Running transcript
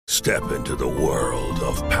Step into the world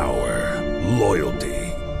of power, loyalty,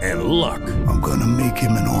 and luck. I'm gonna make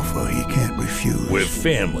him an offer he can't refuse. With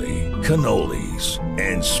family, cannolis,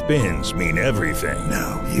 and spins mean everything.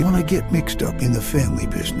 Now, you wanna get mixed up in the family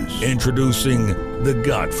business. Introducing The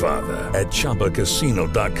Godfather at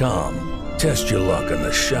ChumbaCasino.com. Test your luck in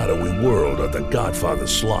the shadowy world of The Godfather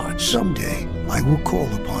slot. Someday, I will call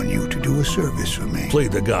upon you to do a service for me. Play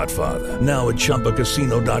The Godfather now at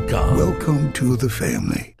ChumbaCasino.com. Welcome to the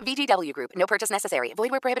family. VGW Group. No purchase necessary. Void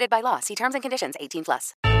where prohibited by law. See terms and conditions.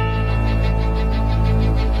 18+.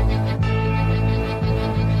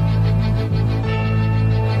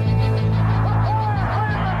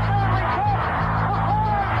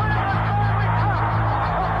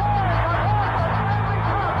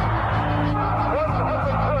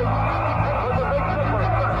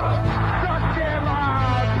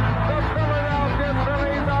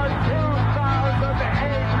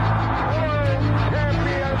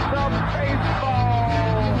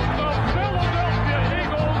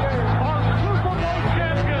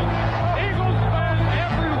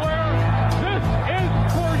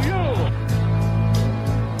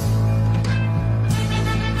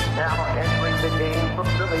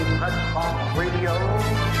 Pressbox Radio,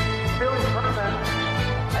 Furman, and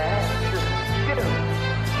Chet,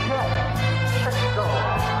 Chesko.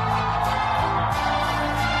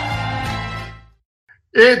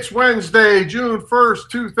 It's Wednesday, June 1st,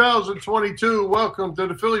 2022. Welcome to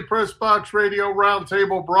the Philly Pressbox Radio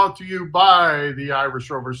Roundtable, brought to you by the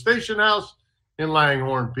Irish Rover Station House in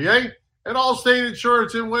Langhorne, PA, and Allstate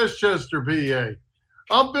Insurance in Westchester, PA.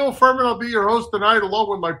 I'm Bill Furman. I'll be your host tonight, along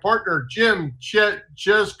with my partner, Chet,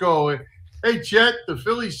 Chesko. Hey, Chet, the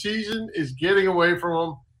Philly season is getting away from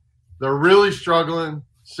them. They're really struggling,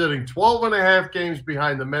 sitting 12 and a half games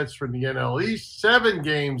behind the Mets from the NL East, 7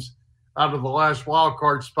 games out of the last wild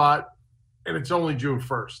card spot, and it's only June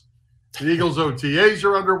 1st. The Eagles' OTAs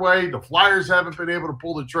are underway. The Flyers haven't been able to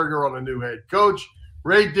pull the trigger on a new head coach.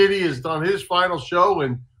 Ray Diddy has done his final show,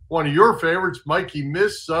 and one of your favorites, Mikey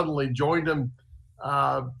Miss, suddenly joined him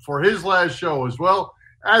for his last show as well.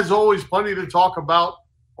 As always, plenty to talk about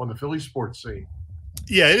on the Philly sports scene.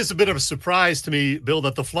 Yeah, it is a bit of a surprise to me, Bill,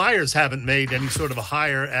 that the Flyers haven't made any sort of a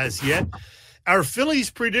hire as yet. Our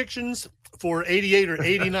Phillies predictions for 88 or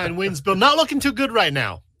 89 wins, Bill, not looking too good right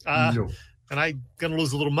now. No. And I'm going to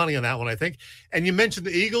lose a little money on that one, I think. And you mentioned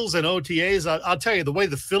the Eagles and OTAs. I'll tell you, the way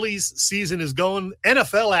the Phillies season is going,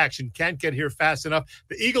 NFL action can't get here fast enough.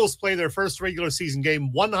 The Eagles play their first regular season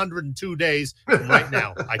game 102 days from right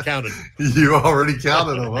now. I counted. You already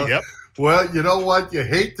counted them, huh? Yep. Well, you know what? You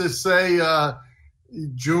hate to say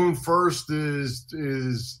June 1st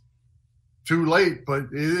is too late, but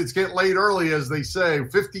it's getting late early, as they say.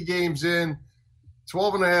 50 games in,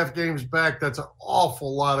 12 and a half games back. That's an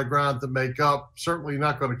awful lot of ground to make up. Certainly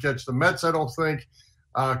not going to catch the Mets, I don't think.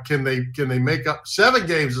 Can they make up 7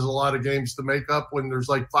 games? Is a lot of games to make up when there's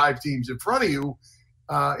like 5 teams in front of you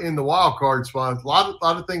in the wild card spot. A lot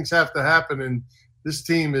of things have to happen, and this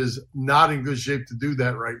team is not in good shape to do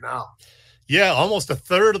that right now. Yeah, almost a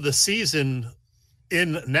third of the season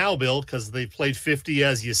in now, Bill, because they played 50,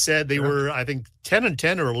 as you said. They were, I think,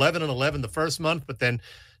 10-10 or 11-11 the first month, but then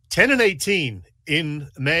 10-18 in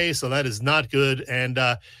May, so that is not good. And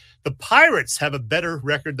the Pirates have a better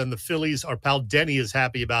record than the Phillies. Our pal Denny is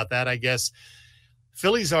happy about that, I guess.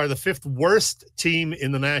 Phillies are the 5th worst team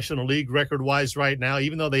in the National League record-wise right now,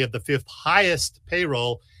 even though they have the 5th highest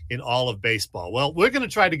payroll in all of baseball. Well, we're going to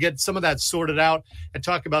try to get some of that sorted out and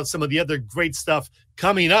talk about some of the other great stuff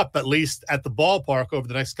coming up, at least at the ballpark over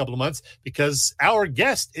the next couple of months, because our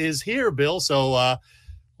guest is here, Bill. So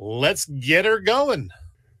let's get her going.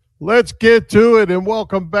 Let's get to it, and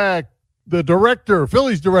welcome back the director,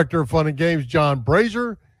 Phillies director of Fun and Games, John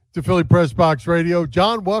Brazer, to Philly Pressbox Radio.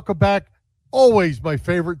 John, welcome back. Always my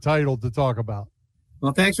favorite title to talk about.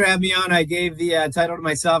 Well, thanks for having me on. I gave the title to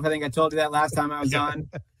myself. I think I told you that last time I was on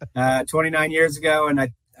 29 years ago, and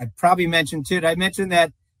I probably mentioned, too, did I mention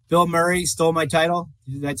that Bill Murray stole my title?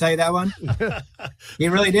 Did I tell you that one? He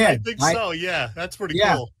really did. I think so, yeah. That's pretty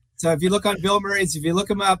cool. So if you look on Bill Murray's, if you look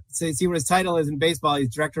him up, so you see what his title is in baseball,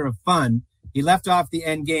 he's director of fun. He left off the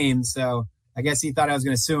end game, so I guess he thought I was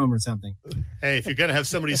going to sue him or something. Hey, if you're going to have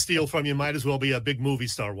somebody steal from you, might as well be a big movie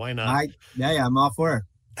star. Why not? I'm all for it.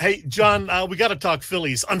 Hey, John, we got to talk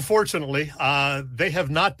Phillies. Unfortunately, they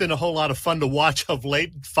have not been a whole lot of fun to watch of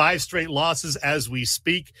late. 5 straight losses as we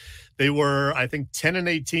speak. They were, I think,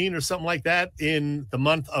 10-18 or something like that in the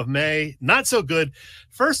month of May. Not so good.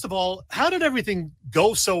 First of all, how did everything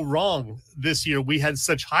go so wrong this year? We had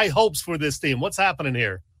such high hopes for this team. What's happening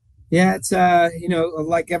here? Yeah, it's,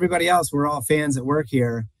 like everybody else, we're all fans at work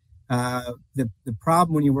here. The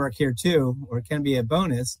problem when you work here too, or it can be a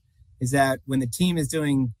bonus, is that when the team is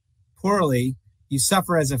doing poorly, you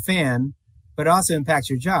suffer as a fan, but it also impacts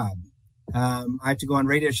your job. I have to go on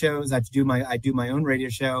radio shows. I do my own radio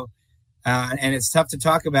show, and it's tough to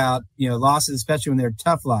talk about losses, especially when they're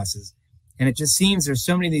tough losses. And it just seems there's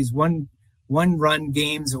so many of these one run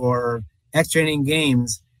games or extra inning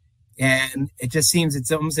games, and it just seems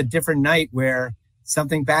it's almost a different night where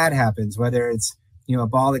something bad happens, whether it's a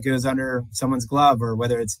ball that goes under someone's glove, or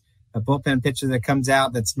whether it's a bullpen pitcher that comes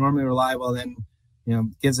out that's normally reliable and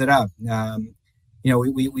then gives it up.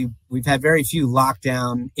 We've had very few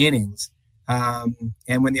lockdown innings,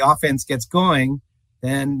 and when the offense gets going,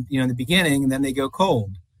 then in the beginning, and then they go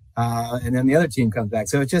cold, and then the other team comes back.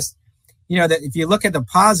 So it's just that if you look at the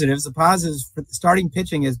positives for starting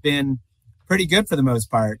pitching has been pretty good for the most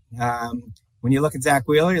part. When you look at Zach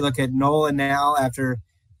Wheeler, you look at Nolan now after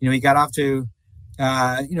he got off to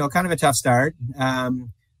kind of a tough start,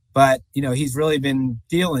 but he's really been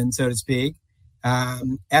dealing, so to speak.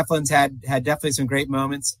 Eflin's had definitely some great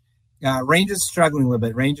moments. Ranger's struggling a little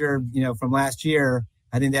bit. Ranger, from last year,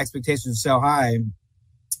 I think the expectations are so high,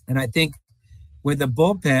 and I think with the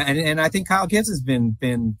bullpen, and I think Kyle Gibbs has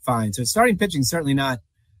been fine. So starting pitching certainly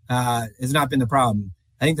has not been the problem.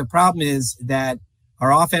 I think the problem is that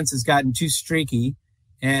our offense has gotten too streaky,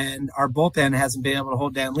 and our bullpen hasn't been able to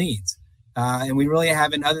hold down leads. And we really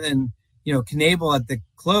haven't, other than Knable at the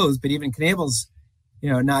close, but even Knable's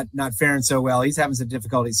not faring so well. He's having some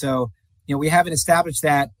difficulty. So we haven't established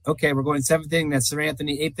that. Okay, we're going seventh inning, that's Sir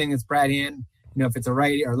Anthony. Eighth inning, that's Brad Hand. If it's a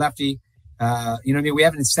righty or lefty. We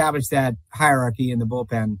haven't established that hierarchy in the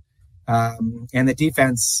bullpen. And the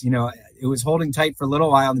defense, it was holding tight for a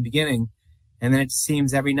little while in the beginning, and then it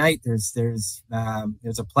seems every night there's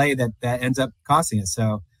a play that ends up costing us.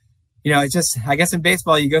 So, it's just, I guess in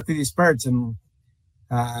baseball you go through these spurts, and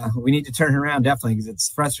we need to turn it around definitely, because it's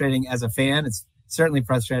frustrating as a fan. It's certainly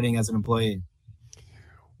frustrating as an employee.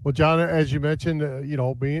 Well, John, as you mentioned,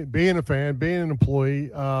 being a fan, being an employee,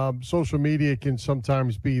 social media can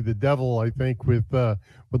sometimes be the devil, I think, with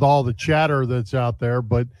all the chatter that's out there.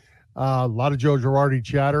 But a lot of Joe Girardi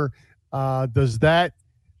chatter. Does that?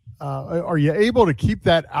 Are you able to keep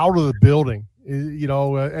that out of the building?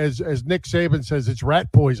 As Nick Saban says, it's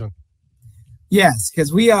rat poison. Yes,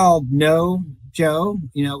 because we all know Joe.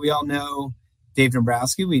 We all know Dave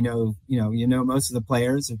Dombrowski. We know, most of the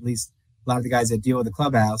players, at least a lot of the guys that deal with the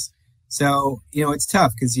clubhouse. So, it's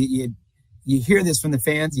tough because you hear this from the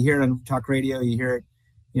fans, you hear it on talk radio, you hear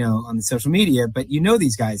it, on the social media, but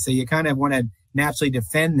these guys. So you kind of want to naturally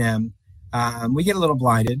defend them. We get a little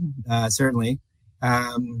blinded, certainly.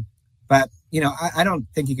 But, I don't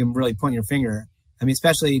think you can really point your finger. I mean,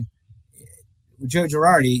 especially with Joe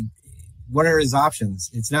Girardi, what are his options?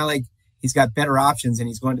 It's not like he's got better options and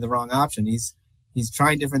he's going to the wrong option. He's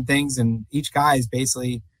trying different things, and each guy is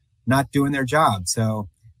basically not doing their job. So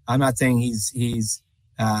I'm not saying he's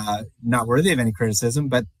not worthy of any criticism,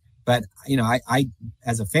 but I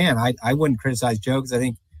as a fan, I wouldn't criticize Joe, because I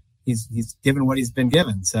think he's given what he's been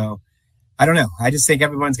given. So I don't know. I just think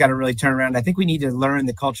everyone's got to really turn around. I think we need to learn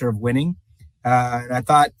the culture of winning. And I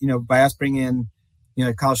thought, by us bringing in,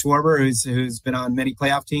 Kyle Schwarber, who's been on many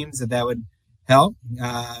playoff teams, that would help.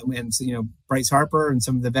 And Bryce Harper and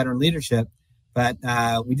some of the veteran leadership. But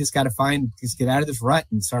we just got to get out of this rut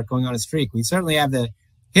and start going on a streak. We certainly have the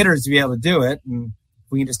hitters to be able to do it. And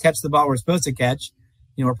if we can just catch the ball we're supposed to catch,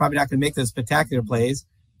 we're probably not going to make those spectacular plays,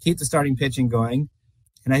 keep the starting pitching going.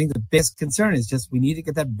 And I think the biggest concern is just we need to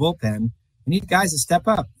get that bullpen. We need guys to step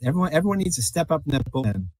up. Everyone needs to step up in that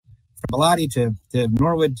bullpen. From Bellotti to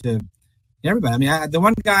Norwood to everybody. I mean, the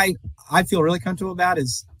one guy I feel really comfortable about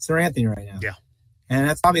is Sir Anthony right now. Yeah. And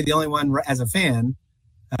that's probably the only one as a fan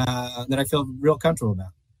that I feel real comfortable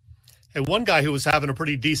about. And one guy who was having a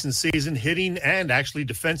pretty decent season, hitting and actually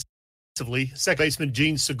defensively, second baseman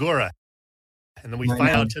Gene Segura. And then we find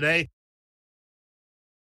out today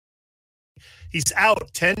he's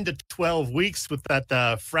out 10 to 12 weeks with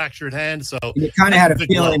that fractured hand. So you kind of had a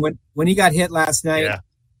feeling when he got hit last night,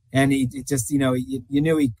 and he just, you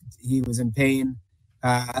knew he was in pain.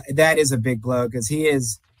 That is a big blow, because he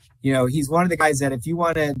is, he's one of the guys that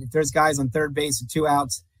if there's guys on third base with 2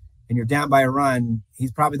 outs and you're down by a run,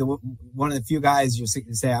 he's probably one of the few guys you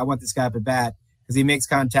say, I want this guy up at bat, because he makes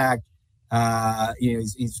contact.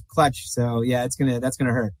 He's clutch. So that's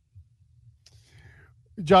gonna hurt.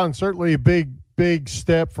 John, certainly a big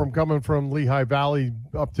step from coming from Lehigh Valley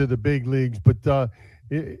up to the big leagues, but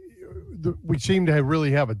we seem to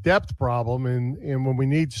really have a depth problem, and when we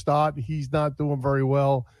need Stott, he's not doing very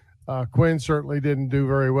well. Quinn certainly didn't do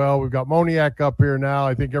very well. We've got Moniak up here now.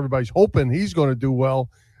 I think everybody's hoping he's going to do well.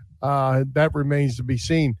 That remains to be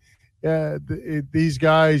seen. These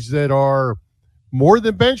guys that are more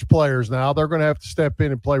than bench players now, they're going to have to step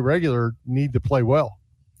in and play regular, need to play well.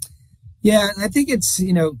 Yeah, I think it's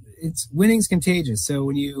winning's contagious. So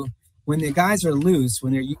when the guys are loose,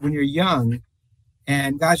 when you're young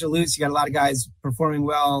and guys are loose, you got a lot of guys performing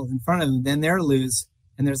well in front of them, then they're loose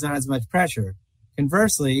and there's not as much pressure.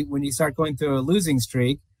 Conversely, when you start going through a losing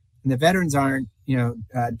streak and the veterans aren't,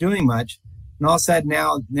 doing much, and all of a sudden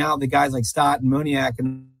now the guys like Stott and Moniak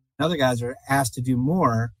and other guys are asked to do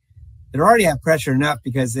more, they already have pressure enough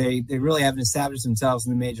because they really haven't established themselves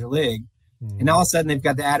in the major league. Mm-hmm. And all of a sudden they've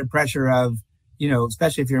got the added pressure of,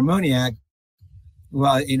 especially if you're a Moniak,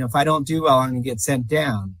 well, if I don't do well, I'm going to get sent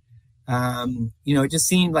down. It just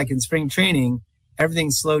seemed like in spring training,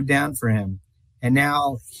 everything slowed down for him. And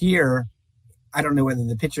now here, I don't know whether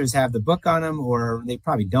the pitchers have the book on them or they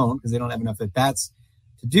probably don't because they don't have enough at-bats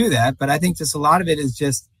to do that. But I think just a lot of it is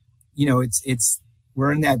just,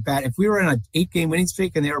 we're in that bad. If we were in an 8-game winning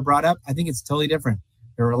streak and they were brought up, I think it's totally different.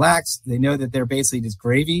 They're relaxed. They know that they're basically just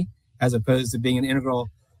gravy as opposed to being an integral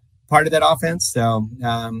part of that offense. So,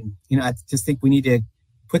 I just think we need to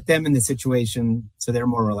put them in the situation so they're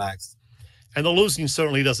more relaxed. And the losing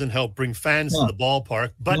certainly doesn't help bring fans to the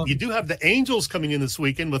ballpark. But you do have the Angels coming in this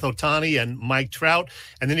weekend with Ohtani and Mike Trout.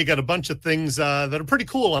 And then you got a bunch of things that are pretty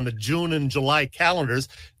cool on the June and July calendars.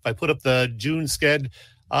 If I put up the June sched,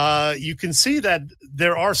 you can see that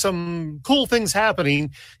there are some cool things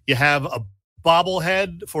happening. You have a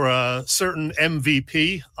bobblehead for a certain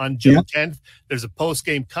MVP on June 10th. There's a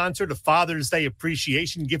post-game concert, a Father's Day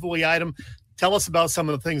appreciation giveaway item. Tell us about some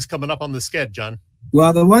of the things coming up on the sched, John.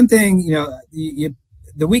 Well, the one thing,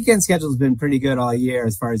 the weekend schedule has been pretty good all year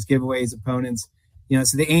as far as giveaways, opponents.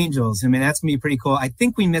 So the Angels, that's going to be pretty cool. I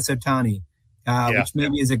think we miss Ohtani, which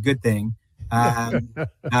maybe is a good thing. But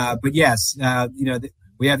yes,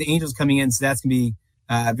 we have the Angels coming in, so that's going to be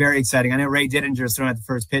very exciting. I know Ray Dittinger's throwing out the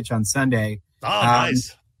first pitch on Sunday. Oh,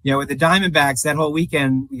 nice. With the Diamondbacks, that whole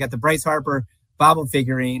weekend, we got the Bryce Harper bobble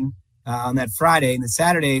figurine on that Friday. And the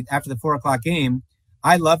Saturday after the 4:00 game,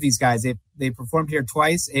 I love these guys. They performed here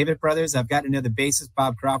twice. Avett Brothers. I've got to know the bassist,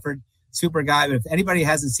 Bob Crawford, super guy. But if anybody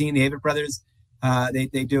hasn't seen the Avett Brothers,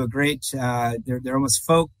 they do a great. They're almost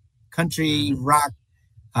folk, country, rock.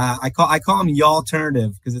 I call them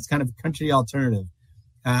y'alternative because it's kind of country alternative.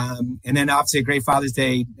 And then obviously a great Father's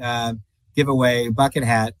Day giveaway bucket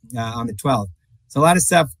hat on the 12th. So a lot of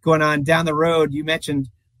stuff going on down the road. You mentioned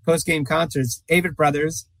post-game concerts, Avett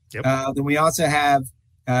Brothers. Yep. Then we also have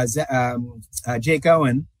Jake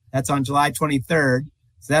Owen. That's on July 23rd.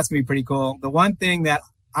 So that's going to be pretty cool. The one thing that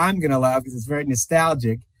I'm going to love because it's very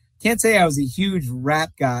nostalgic. Can't say I was a huge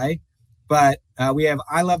rap guy, but we have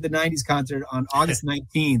I Love the 90s concert on August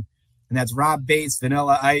 19th. And that's Rob Bass,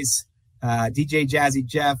 Vanilla Ice, DJ Jazzy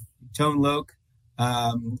Jeff, Tone Loc.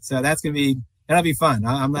 So that'll be fun.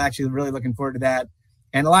 I'm actually really looking forward to that.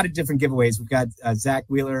 And a lot of different giveaways. We've got Zach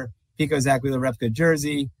Wheeler, Pico Zach Wheeler replica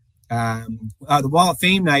jersey. The Wall of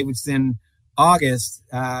Fame night, which is in August.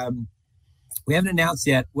 We haven't announced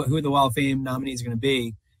yet who the Wall of Fame nominees are going to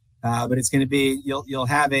be, but it's going to be you'll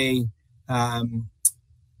have there's going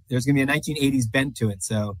to be a 1980s bent to it,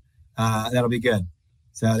 so that'll be good.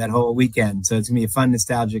 So that whole weekend, so it's going to be a fun,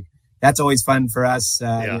 nostalgic. That's always fun for us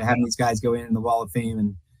having these guys go in the Wall of Fame,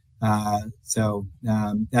 and so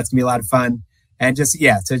that's gonna be a lot of fun. And so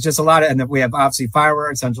it's just a lot of, and we have obviously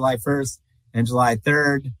fireworks on July 1st and July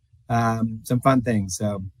 3rd. Some fun things.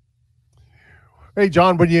 So, hey,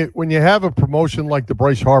 John, when you have a promotion like the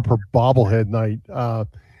Bryce Harper bobblehead night,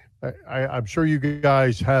 I'm sure you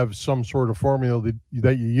guys have some sort of formula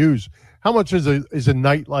that you use. How much is a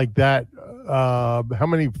night like that? How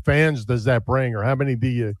many fans does that bring, or how many do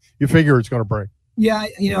you figure it's going to bring? Yeah,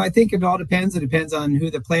 I think it all depends. It depends on who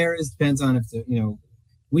the player is. Depends on if the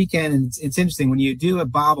weekend. And it's interesting when you do a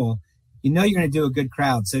bobble, you're going to do a good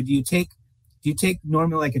crowd. So do you take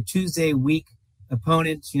normally like a Tuesday week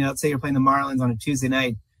opponent? Let's say you're playing the Marlins on a Tuesday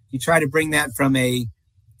night. You try to bring that from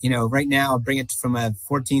right now, bring it from a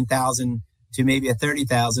 14,000 to maybe a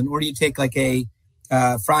 30,000, or do you take like a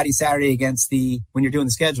Friday, Saturday when you're doing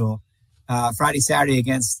the schedule, Friday, Saturday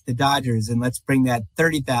against the Dodgers, and let's bring that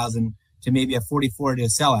 30,000 to maybe a 44 to a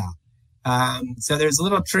sellout. So there's a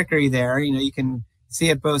little trickery there. You can see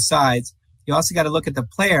it both sides. You also got to look at the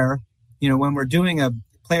player. When we're doing a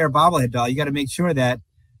player bobblehead doll, you got to make sure that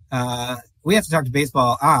we have to talk to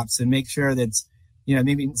baseball ops and make sure that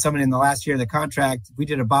maybe someone in the last year of the contract, if we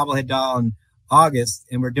did a bobblehead doll in August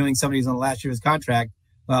and we're doing somebody who's on the last year's contract,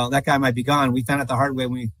 well, that guy might be gone. We found out the hard way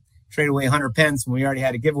when we traded away Hunter Pence when we already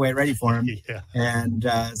had a giveaway ready for him. Yeah. And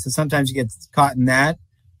so sometimes you get caught in that.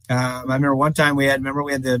 I remember one time we had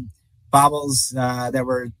the bobbles that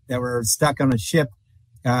were stuck on a ship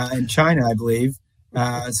in China, I believe.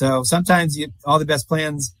 So sometimes all the best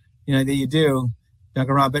plans, that you do don't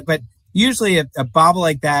go wrong. But usually a bobble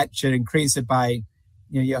like that should increase it by,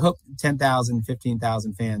 you hope 10,000,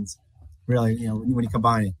 15,000 fans, really, when you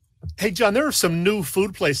combine it. Hey, John, there are some new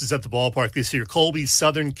food places at the ballpark this year. Colby's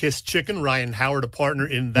Southern Kiss Chicken. Ryan Howard, a partner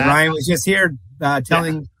in that. Ryan was just here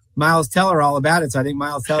telling Miles Teller all about it. So I think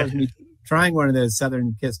Miles Teller's going to be trying one of those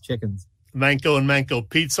Southern Kiss chickens. Manco and Manco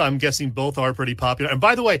Pizza, I'm guessing both are pretty popular. And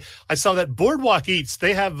by the way, I saw that Boardwalk Eats,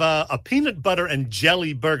 they have a peanut butter and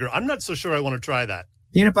jelly burger. I'm not so sure I want to try that.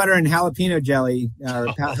 Peanut butter and jalapeno jelly, or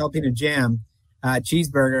jalapeno jam,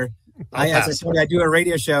 cheeseburger. As I told you, I do a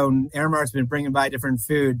radio show, and Aramark's been bringing by different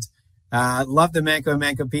foods. Love the Manco and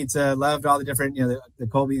Manco Pizza. Loved all the different, the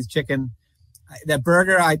Colby's chicken. That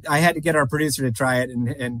burger, I had to get our producer to try it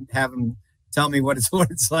and have him tell me what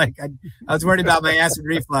it's like. I was worried about my acid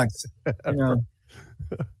reflux.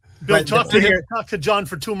 Bill, talk to John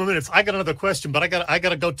for 2 more minutes. I got another question, but I got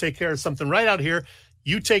to go take care of something right out here.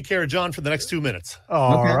 You take care of John for the next 2 minutes.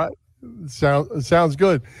 All right. Sounds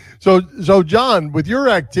good. So John, with your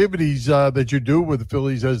activities that you do with the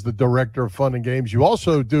Phillies as the director of fun and games, you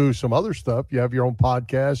also do some other stuff. You have your own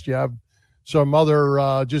podcast. You have some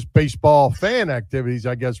other just baseball fan activities,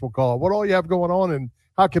 I guess we'll call it. What all you have going on, and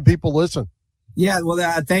how can people listen? Yeah,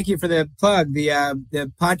 well, thank you for the plug. The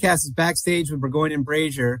podcast is Backstage with Burgoyne and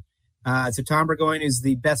Brazer. So Tom Burgoyne is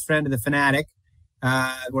the best friend of the Fanatic.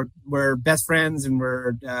 We're best friends, and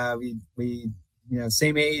we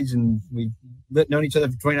same age, and we've known each other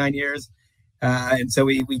for 29 years. And so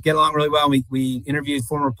we get along really well. We interview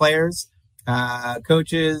former players,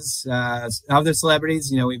 coaches, other celebrities.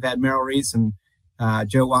 We've had Merrill Reese and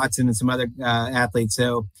Joe Watson and some other athletes.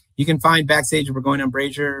 So you can find Backstage with Burgoyne and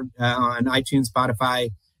Brazer on iTunes, Spotify,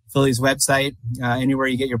 Phillies website, anywhere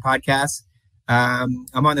you get your podcasts. I'm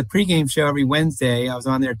on the pregame show every Wednesday. I was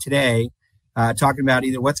on there today talking about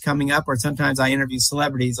either what's coming up, or sometimes I interview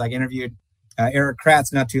celebrities. Like I interviewed Eric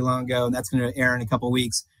Kratz not too long ago, and that's going to air in a couple of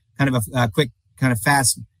weeks. Kind of a quick, kind of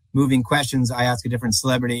fast-moving questions I ask a different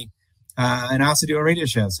celebrity. And I also do a radio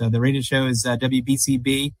show. So the radio show is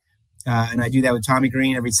WBCB, and I do that with Tommy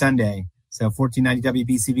Green every Sunday. So 1490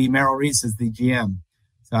 WBCB. Merrill Reese is the GM.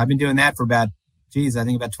 So I've been doing that for about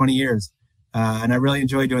 20 years. And I really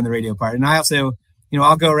enjoy doing the radio part. And I also,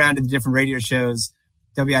 I'll go around to the different radio shows,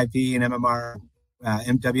 WIP and MMR,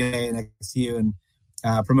 MWA and XU,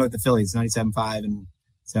 and promote the Phillies, 97.5. And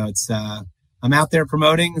so it's, I'm out there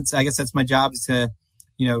promoting. I guess that's my job, is to,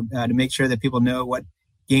 to make sure that people know what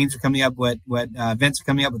games are coming up, what events are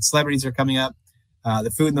coming up, what celebrities are coming up,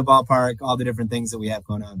 the food in the ballpark, all the different things that we have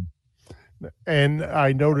going on. And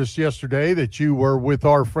I noticed yesterday that you were with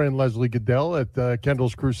our friend Leslie Goodell at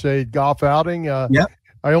Kendall's Crusade golf outing. Yep.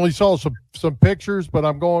 I only saw some pictures, but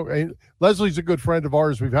Leslie's a good friend of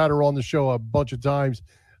ours. We've had her on the show a bunch of times.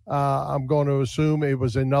 I'm going to assume it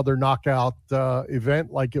was another knockout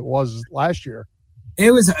event like it was last year. It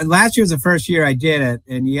was last year was the first year I did it,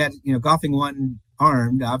 and yet golfing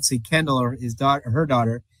one-armed. Obviously, Kendall, or her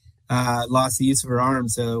daughter, lost the use of her arm,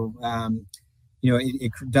 so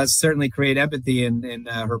it does certainly create empathy in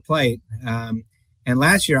her plight. And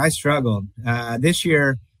last year I struggled. This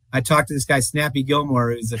year I talked to this guy Snappy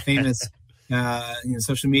Gilmore, who's a famous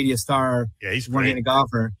social media star, he's one-handed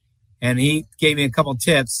golfer, and he gave me a couple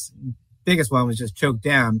tips. Biggest one was just choke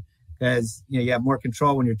down, because you have more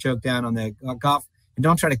control when you're choked down on the golf. And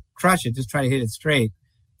don't try to crush it; just try to hit it straight.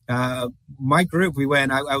 My group, we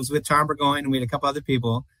went. I was with Tom Burgoyne, and we had a couple other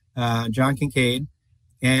people, John Kincaid,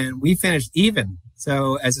 and we finished even.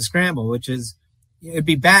 So as a scramble, which is, it'd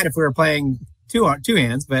be bad if we were playing two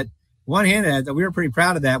hands, but one-handed, we were pretty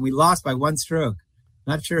proud of that. We lost by one stroke.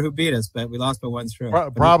 Not sure who beat us, but we lost by one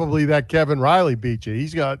stroke. Probably that Kevin Riley beat you.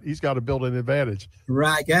 He's got to build an advantage.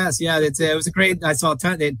 Right, I guess. Yeah, it was a great. I saw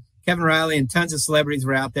Kevin Riley and tons of celebrities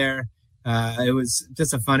were out there. It was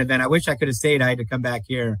just a fun event. I wish I could have stayed. I had to come back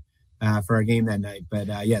here for our game that night. But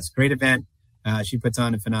yes, great event. She puts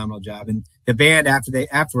on a phenomenal job. And the band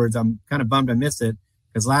afterwards, I'm kind of bummed I missed it,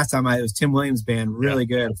 because last time it was Tim Williams' band, really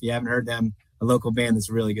good. If you haven't heard them, a local band that's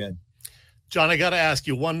really good. John, I got to ask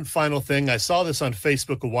you one final thing. I saw this on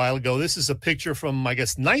Facebook a while ago. This is a picture from, I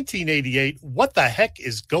guess, 1988. What the heck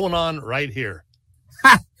is going on right here?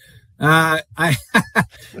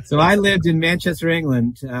 So I lived in Manchester,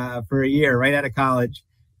 England for a year right out of college,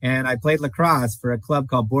 and I played lacrosse for a club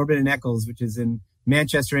called Bourbon and Eccles, which is in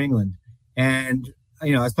Manchester, England. And, I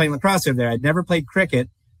was playing lacrosse over there. I'd never played cricket.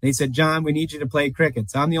 They said, John, we need you to play cricket.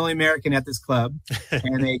 So I'm the only American at this club,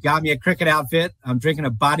 and they got me a cricket outfit. I'm drinking a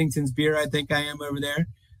Boddington's beer, I think I am over there.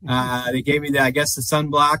 They gave me I guess the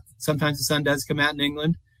sunblock. Sometimes the sun does come out in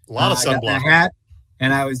England. A lot of sunblock. I got a hat,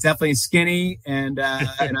 and I was definitely skinny, and I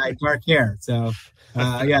had dark hair. So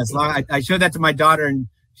yes, I showed that to my daughter, and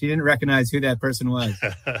she didn't recognize who that person was.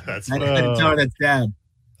 I didn't tell her that's Dad.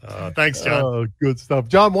 Thanks, John. Oh, good stuff,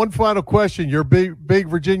 John. One final question: you're a big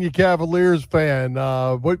Virginia Cavaliers fan.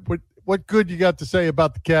 What good you got to say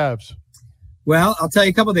about the Cavs? Well, I'll tell you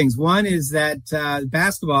a couple of things. One is that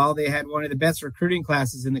basketball, they had one of the best recruiting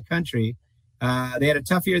classes in the country. They had a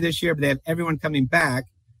tough year this year, but they have everyone coming back,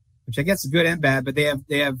 which I guess is good and bad. But they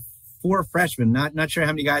have 4 freshmen. Not sure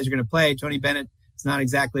how many guys are going to play. Tony Bennett is not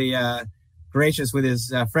exactly gracious with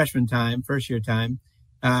his freshman time, first year time.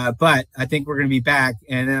 But I think we're going to be back.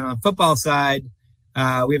 And then on the football side,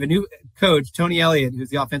 we have a new coach, Tony Elliott, who's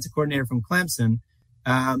the offensive coordinator from Clemson.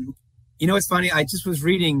 It's funny. I just was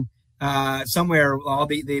reading somewhere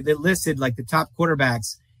they listed like the top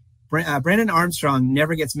quarterbacks. Brandon Armstrong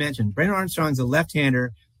never gets mentioned. Brandon Armstrong's a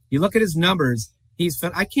left-hander. You look at his numbers.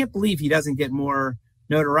 I can't believe he doesn't get more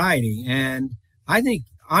notoriety. And I think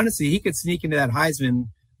honestly, he could sneak into that Heisman,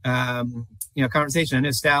 conversation. I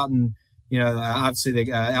know Stout and, obviously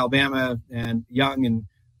the Alabama and Young and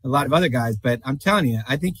a lot of other guys, but I'm telling you,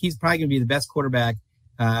 I think he's probably going to be the best quarterback.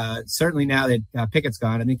 Certainly now that Pickett's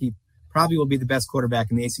gone, I think he probably will be the best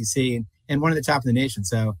quarterback in the ACC and one of the top in the nation.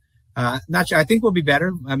 So not sure. I think we'll be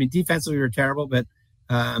better. I mean, defensively we were terrible, but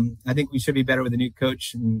I think we should be better with a new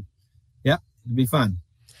coach. And yeah, it'll be fun.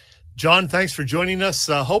 John, thanks for joining us.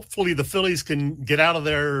 Hopefully the Phillies can get out of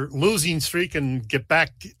their losing streak and get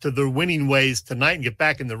back to their winning ways tonight and get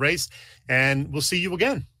back in the race. And we'll see you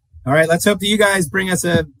again. All right. Let's hope that you guys bring us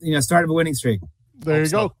a start of a winning streak. There you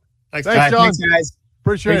go. Thanks, John. Thanks, guys.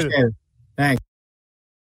 Appreciate it. Thanks.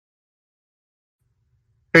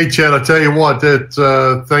 Hey, Chet, I tell you what,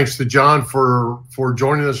 thanks to John for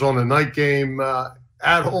joining us on the night game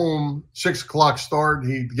at home, 6:00 start.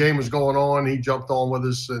 The game was going on. He jumped on with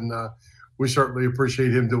us, and we certainly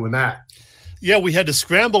appreciate him doing that. Yeah, we had to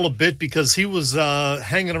scramble a bit because he was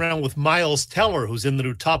hanging around with Miles Teller, who's in the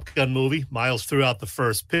new Top Gun movie. Miles threw out the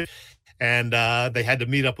first pitch, and they had to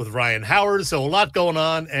meet up with Ryan Howard. So a lot going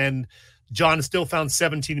on, and John still found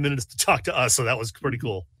 17 minutes to talk to us, so that was pretty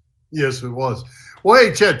cool. Yes, it was. Well,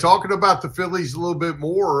 hey, Chet, talking about the Phillies a little bit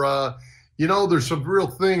more, there's some real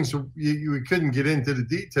things we couldn't get into the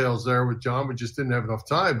details there with John. We just didn't have enough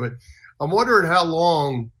time. But I'm wondering how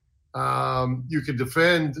long you could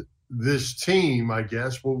defend this team, I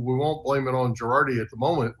guess. Well, we won't blame it on Girardi at the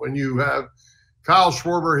moment. When you have Kyle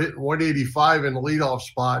Schwarber hitting 185 in the leadoff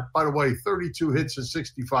spot, by the way, 32 hits and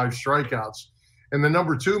 65 strikeouts. And the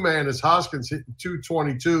number 2 man is Hoskins hitting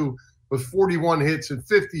 222 with 41 hits and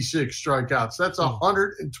 56 strikeouts. That's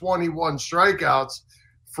 121 strikeouts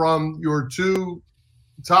from your 2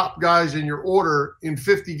 top guys in your order in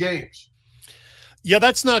 50 games. Yeah,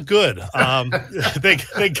 that's not good.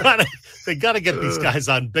 They gotta get these guys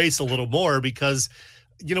on base a little more because,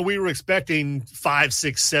 we were expecting 5,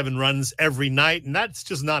 6, 7 runs every night, and that's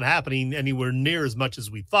just not happening anywhere near as much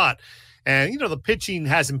as we thought. And, the pitching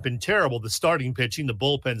hasn't been terrible. The starting pitching, the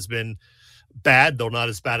bullpen's been bad, though not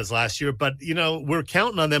as bad as last year. But, we're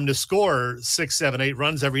counting on them to score 6, 7, 8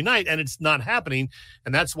 runs every night, and it's not happening.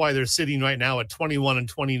 And that's why they're sitting right now at 21 and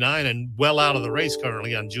 29 and well out of the race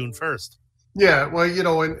currently on June 1st. Yeah, well,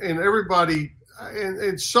 and everybody,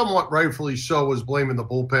 and somewhat rightfully so, was blaming the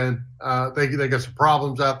bullpen. They got some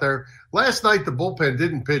problems out there. Last night, the bullpen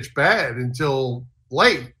didn't pitch bad until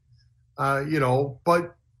late,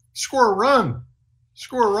 but score a run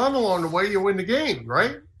along the way, you win the game,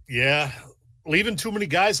 right? Yeah. Leaving too many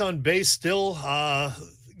guys on base still.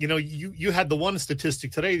 You had the one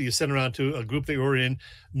statistic today that you sent around to a group that you were in,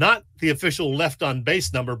 not the official left on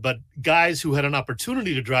base number, but guys who had an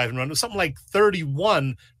opportunity to drive and run. It was something like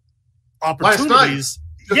 31 opportunities.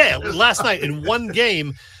 Last night in one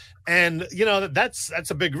game. And,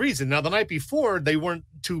 that's a big reason. Now, the night before, they weren't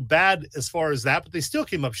too bad as far as that, but they still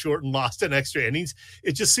came up short and lost in extra innings.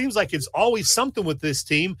 It just seems like it's always something with this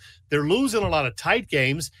team. They're losing a lot of tight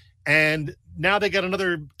games. And now they got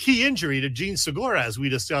another key injury to Gene Segura, as we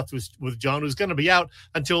discussed with John, who's going to be out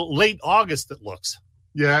until late August, it looks.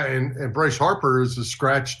 Yeah, and Bryce Harper is a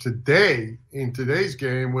scratch today in today's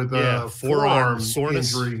game with a forearm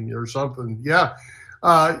injury or something. Yeah.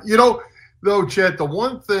 Though, Chet, the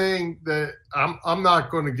one thing that I'm not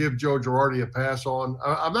going to give Joe Girardi a pass on,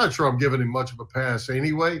 I'm not sure I'm giving him much of a pass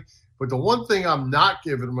anyway, but the one thing I'm not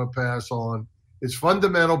giving him a pass on is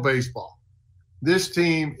fundamental baseball. This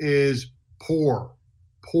team is poor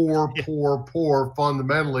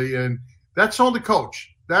fundamentally, and that's on the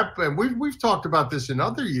coach. And we've talked about this in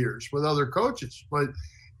other years with other coaches, but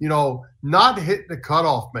not hitting the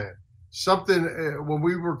cutoff man. Something when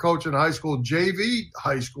we were coaching high school, JV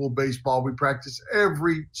high school baseball, we practiced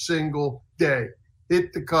every single day.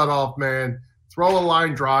 Hit the cutoff man, throw a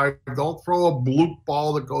line drive, don't throw a bloop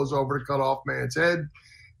ball that goes over the cutoff man's head.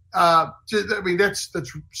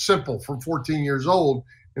 That's simple from 14 years old,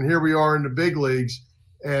 and here we are in the big leagues,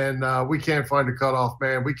 and we can't find a cutoff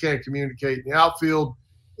man. We can't communicate in the outfield.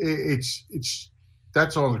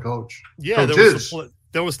 That's on the coach. Yeah,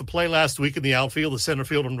 there was the play last week in the outfield, the center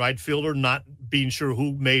fielder and right fielder not being sure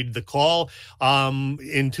who made the call.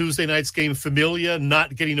 In Tuesday night's game, Familia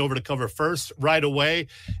not getting over to cover first right away,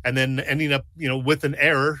 and then ending up, with an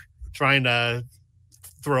error trying to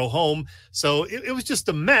throw home. So it was just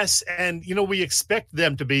a mess. And, we expect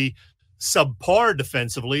them to be subpar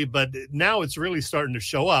defensively, but now it's really starting to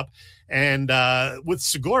show up. And with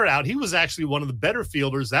Segura out, he was actually one of the better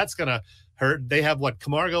fielders. That's going to hurt. They have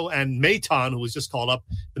Camargo and Maton, who was just called up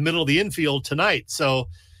the middle of the infield tonight. So,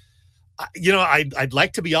 I'd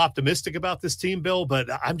like to be optimistic about this team, Bill, but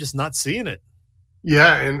I'm just not seeing it.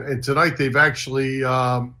 Yeah. And tonight they've actually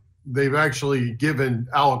given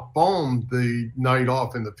Alec Bohm the night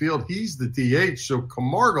off in the field. He's the DH. So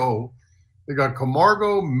Camargo, they got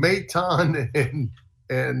Camargo, Maton,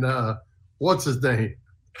 and what's his name?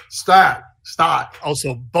 Stott.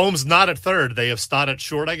 Also, Bohm's not at third. They have Stott at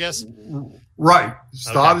short, I guess. Right.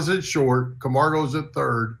 Stott is at short. Camargo's at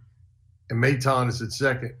third. And Maton is at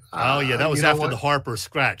second. Oh, yeah. That was after the Harper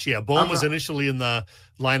scratch. Yeah. Bohm was initially in the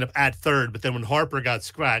lineup at third, but then when Harper got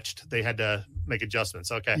scratched, they had to make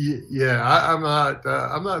adjustments. Okay. Yeah. I'm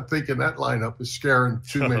not thinking that lineup is scaring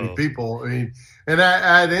too many people. I mean, and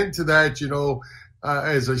add into that,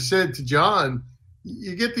 as I said to John,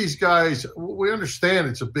 you get these guys. We understand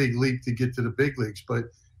it's a big leap to get to the big leagues, but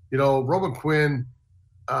Roman Quinn,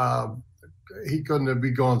 he couldn't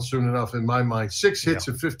be gone soon enough in my mind. 6 hits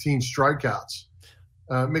and 15 strikeouts.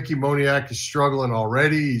 Mickey Moniak is struggling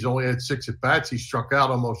already. He's only had 6 at bats. He struck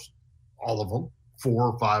out almost all of them, 4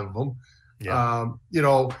 or 5 of them. Yeah.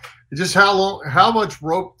 Just how much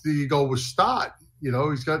rope do you go with Stott?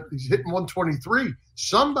 He's hitting 123.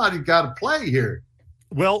 Somebody got to play here.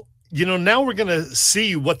 Well, now we're going to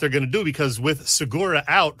see what they're going to do, because with Segura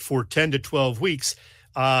out for 10 to 12 weeks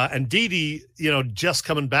and Didi, just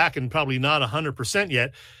coming back and probably not 100%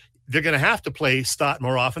 yet, they're going to have to play Stott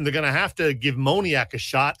more often. They're going to have to give Moniak a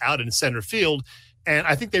shot out in center field. And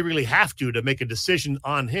I think they really have to make a decision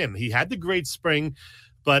on him. He had the great spring,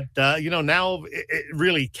 but, now it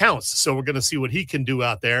really counts. So we're going to see what he can do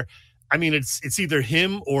out there. I mean, it's either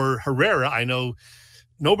him or Herrera. I know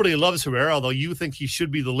nobody loves Herrera, although you think he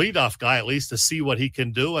should be the leadoff guy, at least to see what he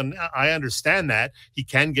can do. And I understand that. He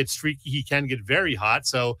can get streaky. He can get very hot.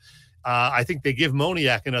 So I think they give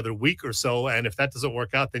Moniak another week or so. And if that doesn't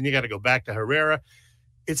work out, then you got to go back to Herrera.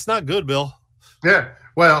 It's not good, Bill. Yeah.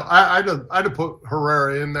 Well, I'd have put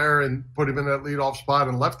Herrera in there and put him in that leadoff spot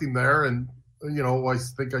and left him there. And, I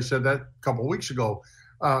think I said that a couple of weeks ago.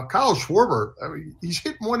 Kyle Schwarber, he's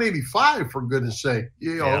hitting 185 for goodness sake.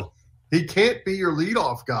 He can't be your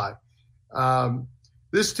leadoff guy.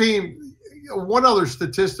 This team, one other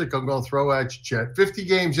statistic I'm going to throw at you, Chet. 50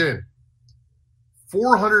 games in,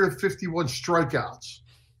 451 strikeouts,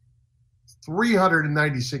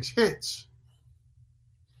 396 hits.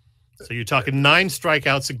 So you're talking 9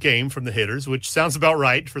 strikeouts a game from the hitters, which sounds about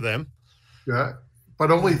right for them. Yeah,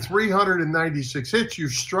 but only 396 hits. You're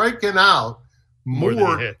striking out more.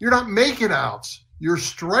 You're not making outs. You're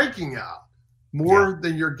striking out more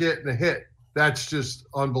than you're getting a hit. That's just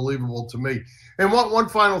unbelievable to me. And one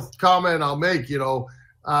final comment I'll make, we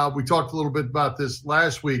talked a little bit about this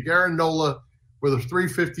last week. Aaron Nola with a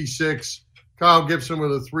 3.56, Kyle Gibson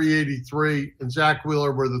with a 3.83, and Zach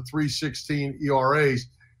Wheeler with a 3.16 ERAs.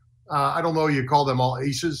 I don't know you call them all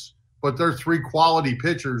aces, but they're 3 quality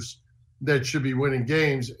pitchers that should be winning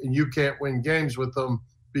games, and you can't win games with them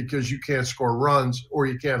because you can't score runs or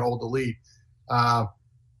you can't hold the lead.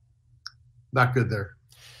 Not good there.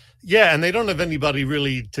 Yeah, and they don't have anybody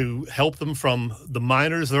really to help them from the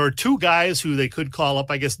minors. There are 2 guys who they could call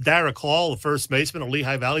up. I guess Derek Hall, the first baseman of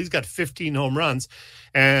Lehigh Valley, he's got 15 home runs.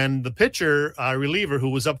 And the pitcher, reliever, who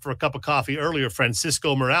was up for a cup of coffee earlier,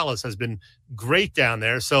 Francisco Morales, has been great down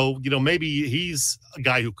there. So, maybe he's a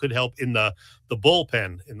guy who could help in the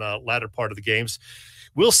bullpen in the latter part of the games.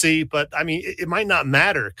 We'll see. But, I mean, it might not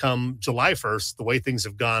matter come July 1st, the way things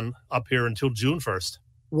have gone up here until June 1st.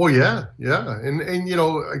 Well, yeah. And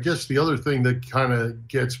I guess the other thing that kind of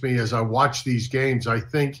gets me as I watch these games, I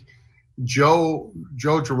think Joe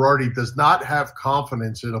Girardi does not have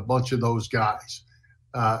confidence in a bunch of those guys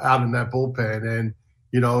out in that bullpen. And,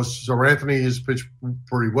 So Anthony has pitched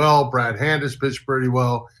pretty well. Brad Hand has pitched pretty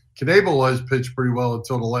well. Knebel has pitched pretty well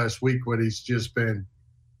until the last week when he's just been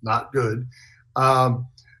not good.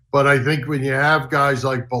 But I think when you have guys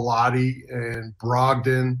like Bellotti and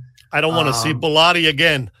Brogdon. I don't want to see Bellotti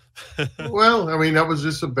again. Well, I mean, that was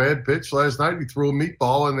just a bad pitch last night. He threw a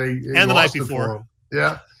meatball and they the lost night before.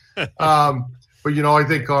 Yeah. But, I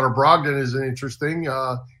think Connor Brogdon is an interesting.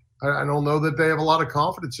 I don't know that they have a lot of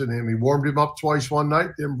confidence in him. He warmed him up twice one night,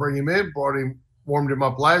 didn't bring him in, warmed him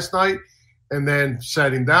up last night, and then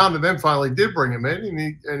sat him down, and then finally did bring him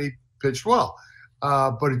in, and he pitched well.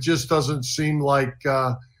 But it just doesn't seem like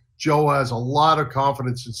Joe has a lot of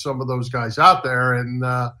confidence in some of those guys out there, and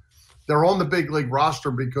they're on the big league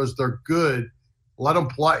roster because they're good. Let them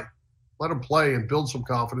play. Let them play and build some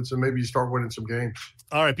confidence, and maybe you start winning some games.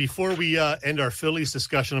 All right, before we end our Phillies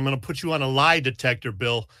discussion, I'm going to put you on a lie detector,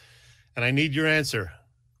 Bill, and I need your answer.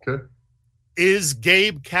 Okay. Is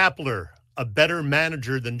Gabe Kapler a better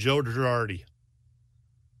manager than Joe Girardi?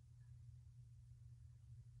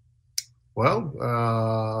 Well,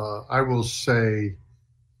 I will say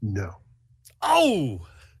no. Oh,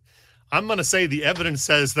 I'm going to say the evidence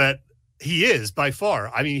says that he is by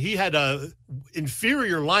far. I mean, he had a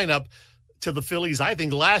inferior lineup to the Phillies, I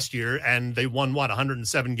think, last year, and they won,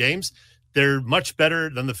 107 games. They're much better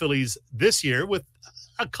than the Phillies this year with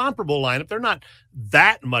a comparable lineup. They're not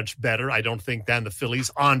that much better, I don't think, than the Phillies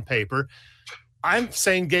on paper. I'm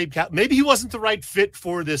saying Gabe Kapler. Maybe he wasn't the right fit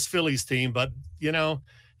for this Phillies team, but, he's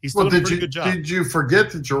doing a pretty good job. Did you forget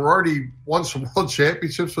that Girardi won some world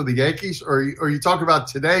championships with the Yankees? Or are you talking about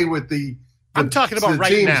today with the I'm talking about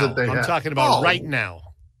right now. I'm talking about right now.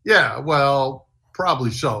 Yeah, well,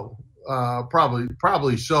 probably so.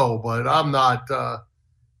 Probably so, but I'm not.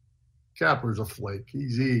 Kapler's a flake.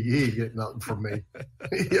 He ain't getting nothing from me.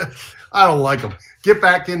 Yeah, I don't like him. Get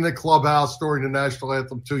back in the clubhouse during the national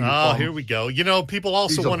anthem too. Here we go. People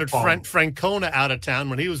also wanted Francona out of town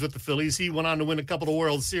when he was with the Phillies. He went on to win a couple of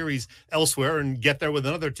World Series elsewhere and get there with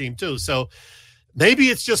another team too. So maybe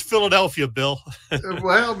it's just Philadelphia, Bill.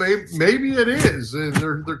 Well, maybe it is.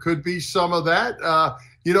 There could be some of that.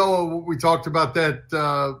 We talked about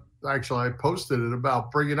that. Actually, I posted it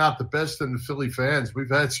about bringing out the best in the Philly fans.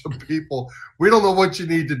 We've had some people. We don't know what you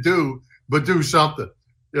need to do, but do something.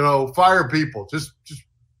 Fire people. Just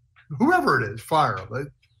whoever it is, fire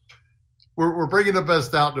them. We're bringing the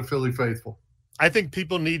best out in the Philly faithful. I think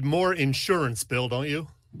people need more insurance, Bill, don't you?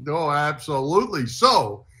 No, absolutely.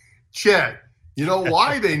 So, Chet, you know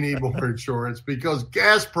why they need more insurance? Because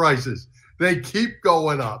gas prices, they keep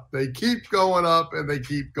going up. They keep going up, and they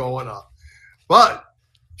keep going up. But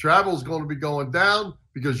travel is going to be going down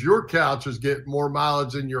because your couch is getting more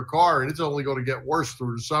mileage in your car, and it's only going to get worse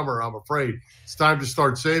through the summer, I'm afraid. It's time to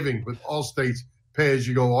start saving with Allstate's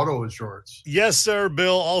pay-as-you-go auto insurance. Yes, sir,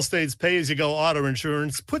 Bill. Allstate's pay-as-you-go auto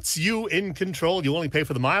insurance puts you in control. You only pay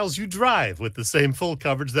for the miles you drive with the same full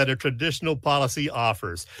coverage that a traditional policy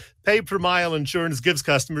offers. Pay-per-mile insurance gives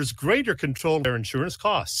customers greater control of their insurance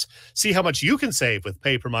costs. See how much you can save with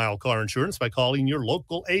pay-per-mile car insurance by calling your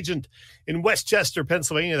local agent. In Westchester,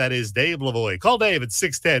 Pennsylvania, that is Dave Lavoie. Call Dave at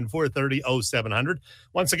 610-430-0700.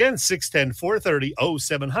 Once again,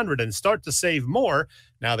 610-430-0700, and start to save more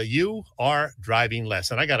now that you are driving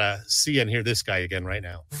less. And I got to see and hear this guy again right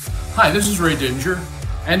now. Hi, this is Ray Dinger,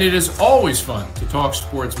 and it is always fun to talk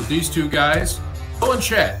sports with these two guys, Bill and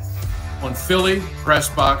Chet, on Philly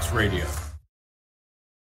Pressbox Radio.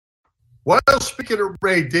 Well, speaking of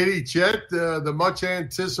Ray Diddy, Chet, the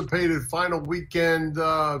much-anticipated final weekend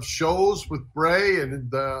of shows with Ray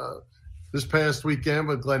and this past weekend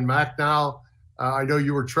with Glenn Macnow. I know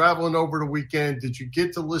you were traveling over the weekend. Did you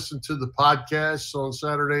get to listen to the podcasts on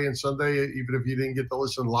Saturday and Sunday, even if you didn't get to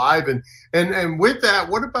listen live? And with that,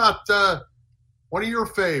 what about one of your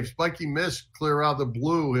faves, Mikey Miss, clear out the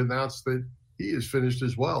blue, announced that he is finished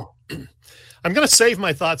as well. I'm going to save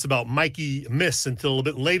my thoughts about Mikey Miss until a little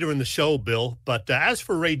bit later in the show, Bill. But as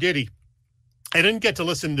for Ray Diddy, I didn't get to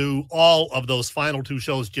listen to all of those final two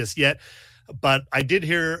shows just yet. But I did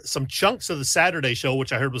hear some chunks of the Saturday show,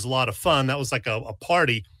 which I heard was a lot of fun. That was like a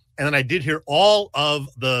party. And then I did hear all of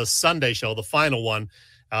the Sunday show, the final one,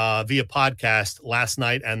 via podcast last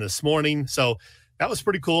night and this morning. So that was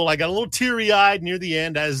pretty cool. I got a little teary-eyed near the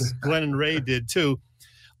end, as Glenn and Ray did too.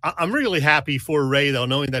 I'm really happy for Ray, though,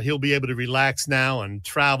 knowing that he'll be able to relax now and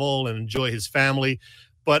travel and enjoy his family.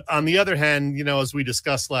 But on the other hand, as we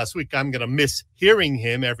discussed last week, I'm going to miss hearing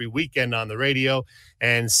him every weekend on the radio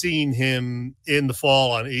and seeing him in the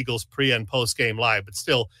fall on Eagles pre- and post-game live. But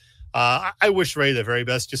still, I wish Ray the very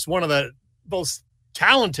best. Just one of the most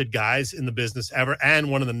talented guys in the business ever and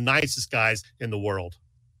one of the nicest guys in the world.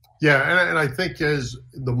 Yeah, and I think as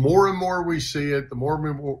the more and more we see it, the more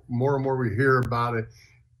and more we hear about it,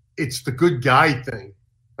 it's the good guy thing.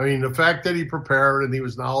 I mean, the fact that he prepared and he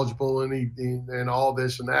was knowledgeable and all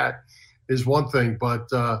this and that is one thing, but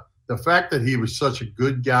the fact that he was such a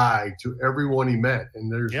good guy to everyone he met,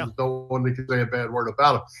 and there's no one that can say a bad word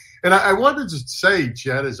about him. And I wanted to say,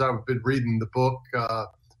 Chet, as I've been reading the book,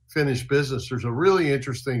 Finished Business, there's a really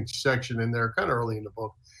interesting section in there, kind of early in the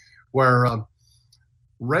book, where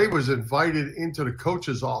Ray was invited into the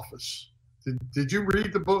coach's office. Did you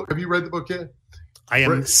read the book? Have you read the book yet? I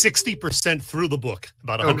am 60% through the book,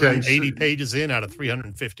 about 180 pages in out of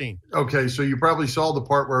 315. Okay, so you probably saw the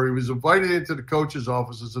part where he was invited into the coach's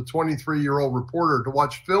office as a 23-year-old reporter to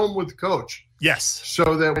watch film with the coach. Yes.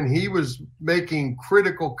 So that when he was making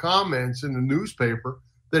critical comments in the newspaper,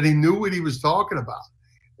 that he knew what he was talking about.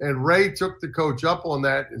 And Ray took the coach up on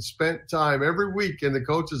that and spent time every week in the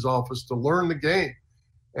coach's office to learn the game.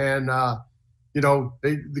 And,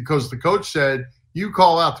 because the coach said, you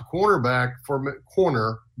call out the cornerback for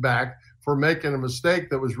making a mistake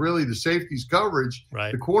that was really the safety's coverage.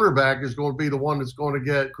 Right. The cornerback is going to be the one that's going to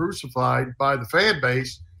get crucified by the fan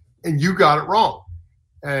base, and you got it wrong.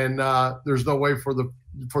 And there's no way for the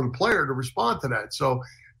player to respond to that. So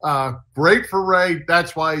great for Ray.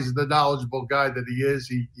 That's why he's the knowledgeable guy that he is.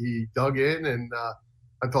 He dug in, and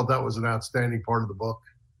I thought that was an outstanding part of the book.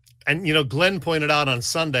 And, Glenn pointed out on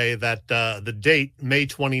Sunday that the date, May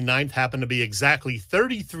 29th, happened to be exactly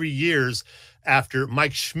 33 years after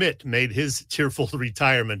Mike Schmidt made his tearful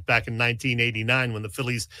retirement back in 1989 when the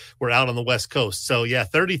Phillies were out on the West Coast. So,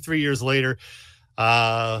 33 years later,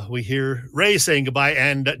 we hear Ray saying goodbye.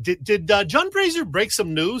 And did John Brazer break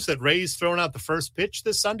some news that Ray's throwing out the first pitch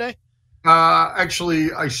this Sunday?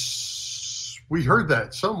 Actually, we heard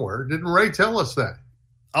that somewhere. Didn't Ray tell us that?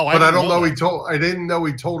 Oh, I don't know. I didn't know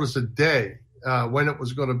he told us a day when it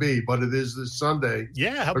was going to be, but it is this Sunday.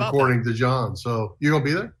 Yeah, how about according to John. So you gonna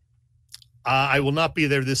be there? I will not be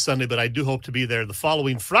there this Sunday, but I do hope to be there the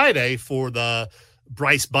following Friday for the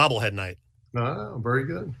Bryce bobblehead night. Oh, very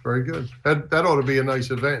good, very good. That ought to be a nice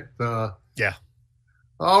event. Yeah.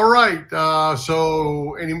 All right.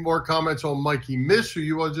 So any more comments on Mikey Miss, or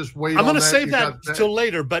you want to just wait? I'm going to save that till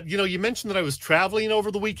later. But, you mentioned that I was traveling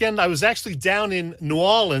over the weekend. I was actually down in New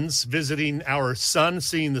Orleans visiting our son,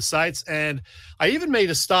 seeing the sights. And I even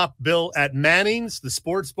made a stop, Bill, at Manning's, the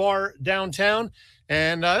sports bar downtown.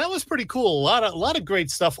 And that was pretty cool. A lot of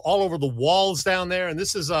great stuff all over the walls down there. And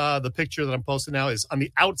this is the picture that I'm posting now is on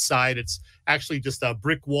the outside. It's actually just a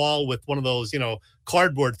brick wall with one of those,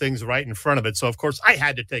 cardboard things right in front of it. So, of course, I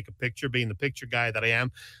had to take a picture, being the picture guy that I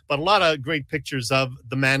am. But a lot of great pictures of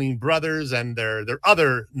the Manning brothers and their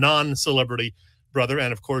other non-celebrity brother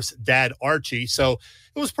and, of course, Dad Archie. So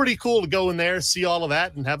it was pretty cool to go in there, see all of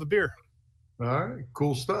that, and have a beer. All right,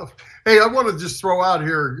 cool stuff. Hey, I want to just throw out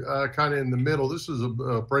here kind of in the middle. This is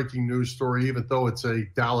a breaking news story, even though it's a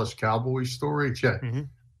Dallas Cowboys story. Chet. Mm-hmm.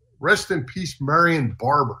 Rest in peace, Marion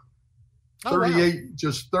Barber. 38,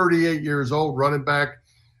 just 38 years old, running back.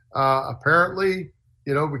 Apparently,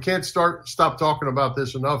 we can't stop talking about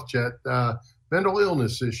this enough, Chet. Mental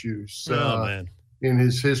illness issues in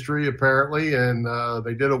his history, apparently. And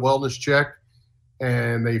they did a wellness check,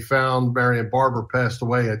 and they found Marion Barber passed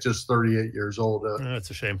away at just 38 years old. That's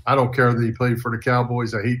a shame. I don't care that he played for the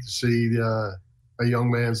Cowboys. I hate to see a young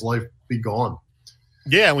man's life be gone.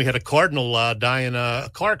 Yeah, and we had a Cardinal die in a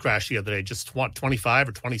car crash the other day, just 25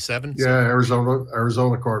 or 27. Yeah,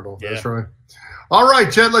 Arizona Cardinal. Yeah. That's right. All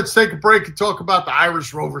right, Chet, let's take a break and talk about the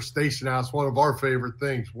Irish Rover Station House, one of our favorite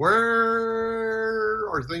things. Where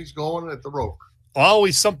are things going at the Rover?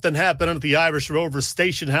 Always something happening at the Irish Rover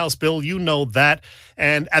Station House, Bill. You know that.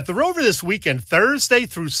 And at the Rover this weekend, Thursday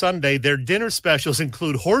through Sunday, their dinner specials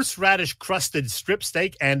include horseradish-crusted strip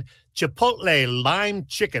steak and Chipotle lime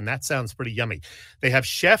chicken. That sounds pretty yummy. They have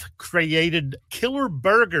chef-created killer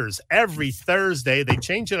burgers every Thursday. They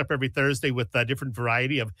change it up every Thursday with a different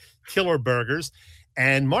variety of killer burgers.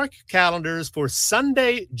 And mark your calendars for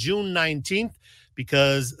Sunday, June 19th,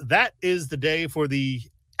 because that is the day for the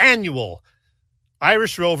annual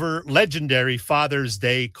Irish Rover legendary Father's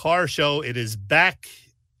Day car show. It is back,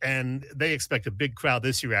 and they expect a big crowd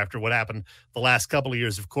this year after what happened the last couple of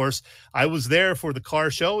years, of course. I was there for the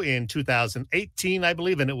car show in 2018, I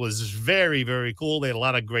believe, and it was very, very cool. They had a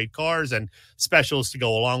lot of great cars and specials to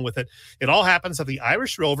go along with it. It all happens at the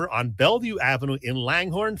Irish Rover on Bellevue Avenue in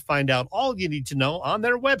Langhorne. Find out all you need to know on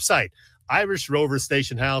their website,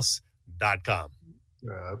 irishroverstationhouse.com.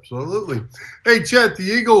 Yeah, absolutely. Hey, Chet, the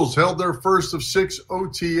Eagles held their first of 6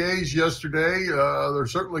 OTAs yesterday. They're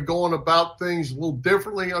certainly going about things a little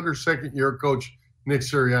differently under second-year coach Nick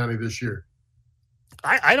Sirianni this year.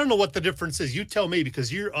 I don't know what the difference is. You tell me,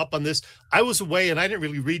 because you're up on this. I was away and I didn't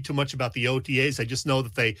really read too much about the OTAs. I just know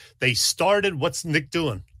that they started. What's Nick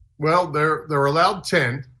doing? Well, they're allowed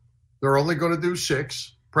 10. They're only going to do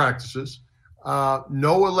 6 practices.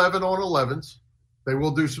 No 11 on 11s. They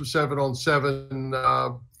will do some 7 on 7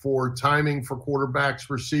 for timing for quarterbacks,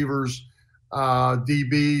 receivers,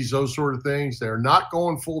 DBs, those sort of things. They're not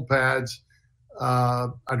going full pads, I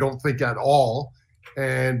don't think at all.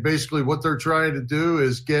 And basically what they're trying to do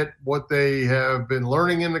is get what they have been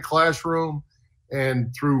learning in the classroom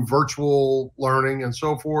and through virtual learning and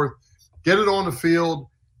so forth, get it on the field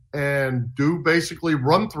and do basically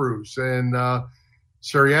run-throughs. And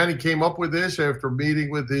Sirianni came up with this after meeting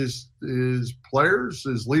with his players,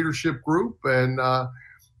 his leadership group, and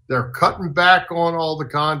they're cutting back on all the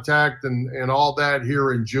contact and all that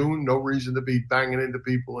here in June. No reason to be banging into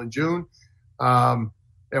people in June.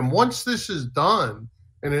 And once this is done,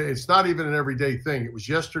 and it's not even an everyday thing. It was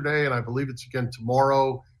yesterday, and I believe it's again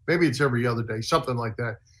tomorrow. Maybe it's every other day, something like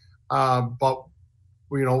that. But,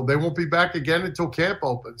 you know, they won't be back again until camp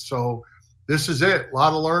opens. So this is it. A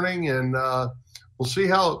lot of learning, and we'll see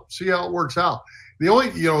how it works out. The only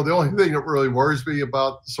thing that really worries me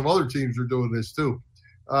about some other teams are doing this too.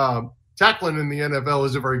 Tackling in the NFL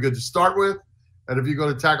isn't very good to start with. And if you're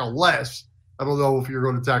going to tackle less, I don't know if you're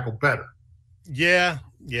going to tackle better. Yeah.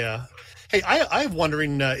 Hey, I'm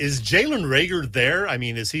wondering, is Jalen Reagor there? I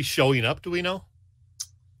mean, is he showing up? Do we know?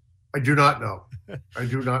 I do not know.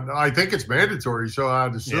 I think it's mandatory, so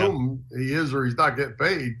I'd assume he is or he's not getting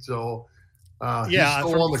paid. So he's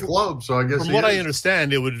still on the club, so I guess from what I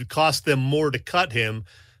understand, it would cost them more to cut him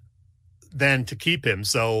than to keep him.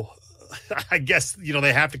 So I guess,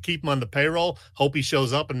 they have to keep him on the payroll, hope he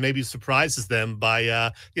shows up and maybe surprises them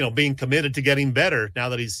by, being committed to getting better now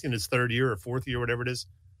that he's in his 3rd year or 4th year, whatever it is.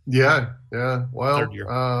 Yeah. Well, 3rd year.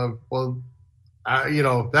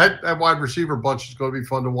 That wide receiver bunch is going to be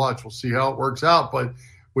fun to watch. We'll see how it works out. But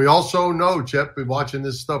we also know, Chet, been watching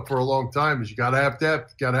this stuff for a long time, is you got to have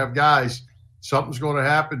depth, you got to have guys. Something's going to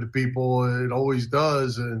happen to people. It always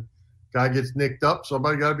does. And guy gets nicked up,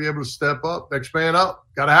 somebody got to be able to step up. Next man up.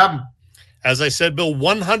 Got to have him. As I said, Bill,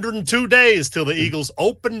 102 days till the Eagles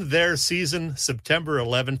open their season September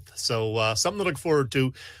 11th. So something to look forward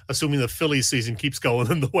to, assuming the Phillies season keeps going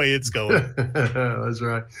in the way it's going. That's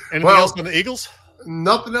right. Anything else on the Eagles?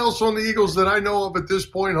 Nothing else on the Eagles that I know of at this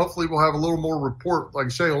point. Hopefully we'll have a little more report. Like I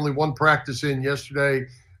say, only one practice in yesterday.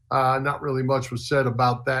 Not really much was said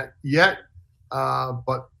about that yet.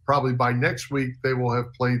 But probably by next week they will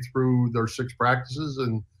have played through their 6 practices,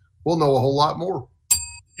 and we'll know a whole lot more.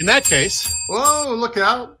 In that case, whoa, look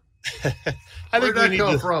out. I think we need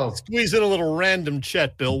to squeeze in a little random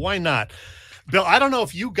Chet, Bill. Why not? Bill, I don't know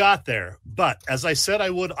if you got there, but as I said I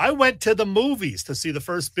would, I went to the movies to see the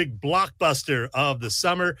first big blockbuster of the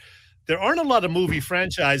summer. There aren't a lot of movie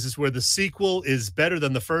franchises where the sequel is better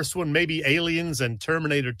than the first one. Maybe Aliens and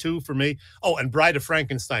Terminator 2 for me. Oh, and Bride of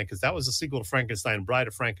Frankenstein, because that was a sequel to Frankenstein. Bride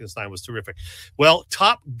of Frankenstein was terrific. Well,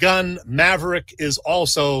 Top Gun Maverick is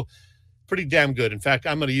also pretty damn good. In fact,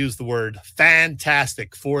 I'm going to use the word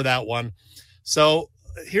fantastic for that one. So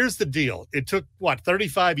here's the deal. It took,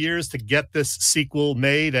 35 years to get this sequel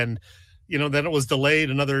made. And, then it was delayed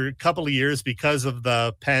another couple of years because of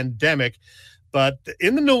the pandemic. But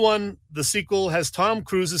in the new one, the sequel has Tom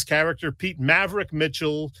Cruise's character, Pete Maverick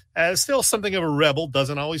Mitchell, as still something of a rebel,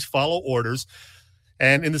 doesn't always follow orders.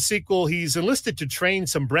 And in the sequel, he's enlisted to train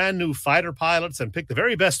some brand new fighter pilots and pick the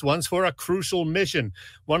very best ones for a crucial mission.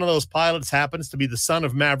 One of those pilots happens to be the son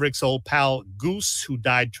of Maverick's old pal Goose, who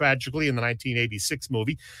died tragically in the 1986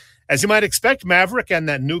 movie. As you might expect, Maverick and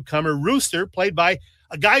that newcomer Rooster, played by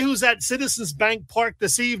a guy who's at Citizens Bank Park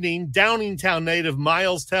this evening, Downingtown native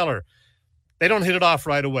Miles Teller. They don't hit it off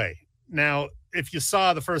right away. Now, if you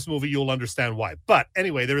saw the first movie, you'll understand why. But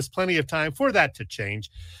anyway, there is plenty of time for that to change.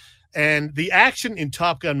 And the action in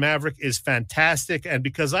Top Gun Maverick is fantastic. And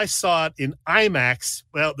because I saw it in IMAX,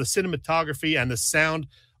 well, the cinematography and the sound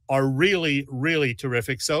are really, really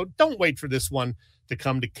terrific. So don't wait for this one to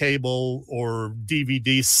come to cable or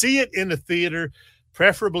DVD. See it in the theater,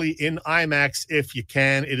 preferably in IMAX if you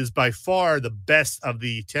can. It is by far the best of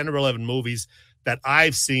the 10 or 11 movies that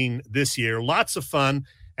I've seen this year. Lots of fun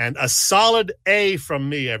and a solid A from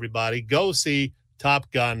me, everybody. Go see Top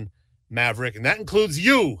Gun Maverick. And that includes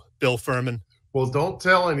you, Bill Furman. Well, don't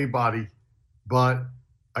tell anybody, but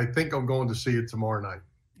I think I'm going to see it tomorrow night.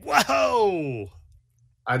 Whoa!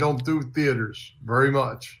 I don't do theaters very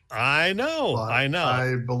much. I know.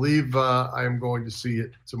 I believe I am going to see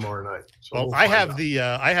it tomorrow night. So well, I have the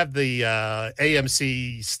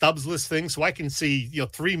AMC Stubs list thing, so I can see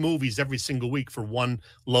 3 movies every single week for one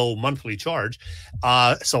low monthly charge.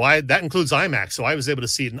 So that includes IMAX. So I was able to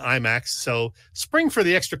see it in IMAX. So spring for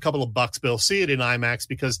the extra couple of bucks, Bill. See it in IMAX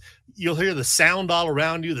because you'll hear the sound all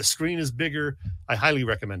around you. The screen is bigger. I highly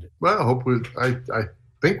recommend it. Well, hopefully, I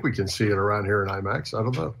think we can see it around here in IMAX. I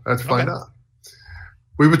don't know. Let's find out.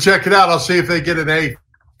 We would check it out. I'll see if they get an A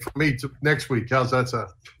for me next week. How's that sound?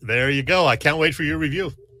 There you go. I can't wait for your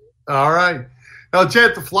review. All right. Now,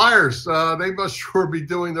 Chet, the Flyers, they must sure be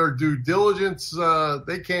doing their due diligence.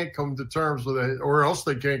 They can't come to terms with it, or else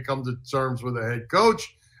they can't come to terms with a head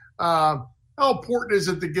coach. How important is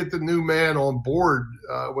it to get the new man on board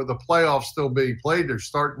with the playoffs still being played? They're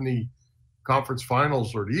starting the conference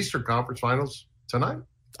finals or the Eastern Conference finals tonight.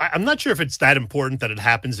 I'm not sure if it's that important that it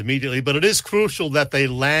happens immediately, but it is crucial that they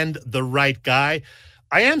land the right guy.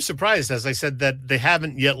 I am surprised, as I said, that they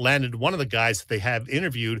haven't yet landed one of the guys that they have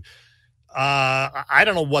interviewed. I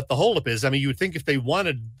don't know what the holdup is. I mean, you would think if they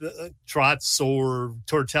wanted Trotz or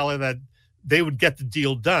Tortella that they would get the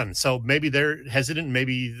deal done. So maybe they're hesitant.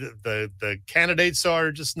 Maybe the candidates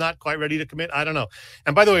are just not quite ready to commit. I don't know.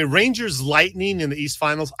 And by the way, Rangers Lightning in the East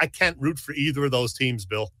Finals, I can't root for either of those teams,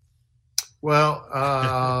 Bill. Well,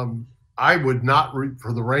 I would not root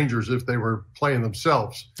for the Rangers if they were playing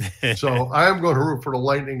themselves. So I am going to root for the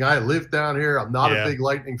Lightning. I live down here. I'm not a big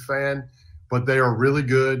Lightning fan, but they are really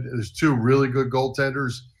good. There's 2 really good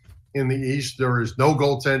goaltenders in the East. There is no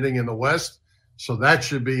goaltending in the West. So that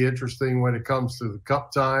should be interesting when it comes to the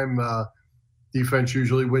cup time. Defense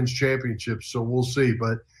usually wins championships, so we'll see.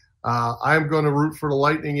 But I'm going to root for the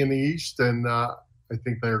Lightning in the East, and I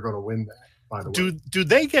think they're going to win that. By the way. Do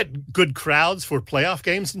they get good crowds for playoff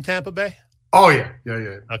games in Tampa Bay? Oh, yeah.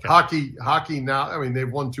 Okay. Hockey now, I mean,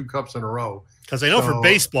 they've won 2 cups in a row. Because I know for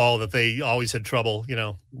baseball that they always had trouble,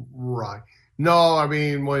 Right. No, I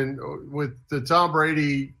mean, with the Tom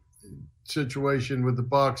Brady situation with the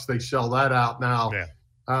Bucks, they sell that out now.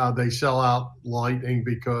 Yeah. They sell out Lightning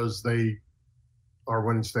because they are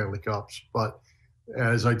winning Stanley Cups. But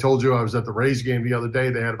as I told you, I was at the Rays game the other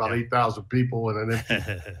day. They had about 8,000 people in an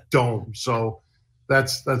empty dome. So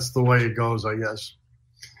that's the way it goes, I guess.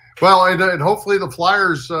 Well, and hopefully the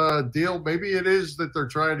Flyers deal, maybe it is that they're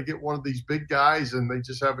trying to get one of these big guys and they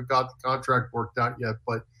just haven't got the contract worked out yet.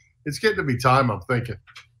 But it's getting to be time, I'm thinking.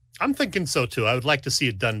 I'm thinking so, too. I would like to see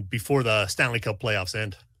it done before the Stanley Cup playoffs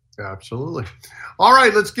end. Absolutely. All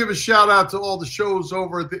right, let's give a shout-out to all the shows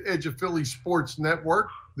over at the Edge of Philly Sports Network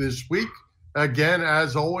this week. Again,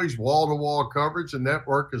 as always, wall-to-wall coverage. The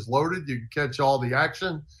network is loaded. You can catch all the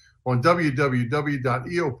action on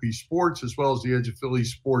www.eop Sports as well as the Edge of Philly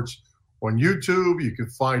Sports on YouTube. You can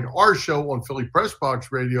find our show on Philly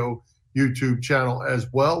Pressbox Radio YouTube channel as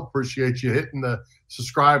well. Appreciate you hitting the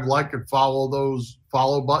subscribe, like, and follow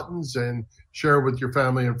buttons and share with your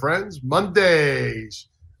family and friends. Mondays,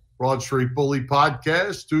 Broad Street Bully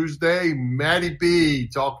Podcast. Tuesday, Matty B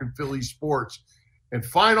talking Philly sports. And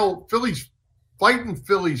final, Fighting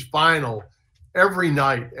Phillies final every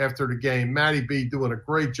night after the game. Matty B doing a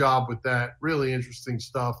great job with that. Really interesting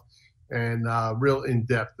stuff and real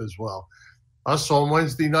in-depth as well. Us on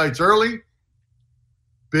Wednesday nights early.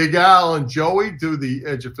 Big Al and Joey do the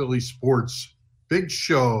Edge of Philly Sports Big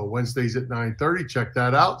Show Wednesdays at 9:30. Check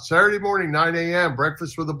that out. Saturday morning, 9 a.m.,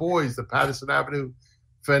 Breakfast with the Boys, the Patterson Avenue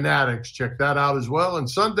Fanatics. Check that out as well. And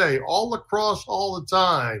Sunday, all lacrosse all the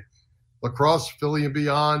time. Lacrosse, Philly and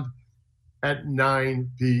beyond at 9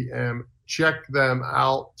 p.m. Check them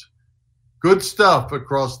out. Good stuff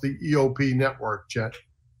across the EOP network, Chet.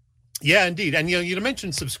 Yeah, indeed. And you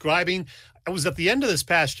mentioned subscribing. I was at the end of this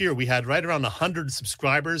past year, we had right around 100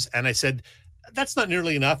 subscribers, and I said, that's not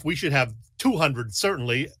nearly enough. We should have 200,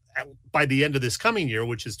 certainly, by the end of this coming year,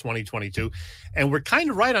 which is 2022. And we're kind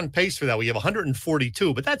of right on pace for that. We have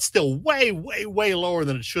 142, but that's still way, way, way lower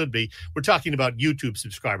than it should be. We're talking about YouTube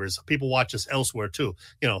subscribers. People watch us elsewhere, too.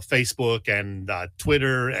 Facebook and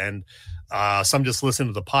Twitter, and some just listen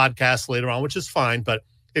to the podcast later on, which is fine. But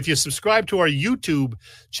if you subscribe to our YouTube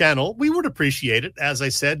channel, we would appreciate it. As I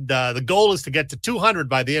said, the goal is to get to 200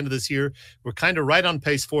 by the end of this year. We're kind of right on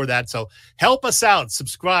pace for that. So help us out.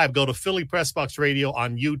 Subscribe. Go to Philly Pressbox Radio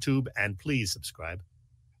on YouTube, and please subscribe.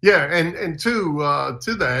 Yeah, and to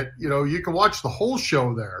that, you can watch the whole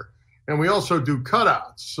show there. And we also do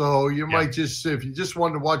cutouts. So you might just, if you just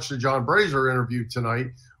wanted to watch the John Brazer interview tonight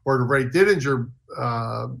or the Ray Diddinger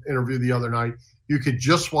interview the other night, you could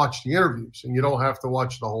just watch the interviews, and you don't have to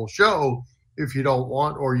watch the whole show if you don't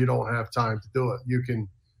want or you don't have time to do it. You can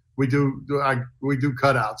we do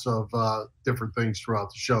cutouts of different things throughout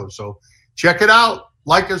the show. So check it out.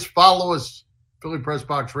 Like us, follow us, Philly Press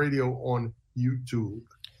Box Radio on YouTube.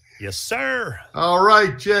 Yes, sir. All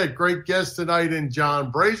right, Chet, great guest tonight in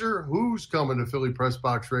John Brazer. Who's coming to Philly Press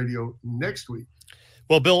Box Radio next week?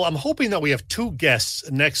 Well, Bill, I'm hoping that we have two guests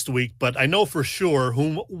next week, but I know for sure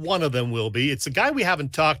whom one of them will be. It's a guy we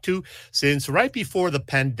haven't talked to since right before the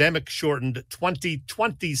pandemic-shortened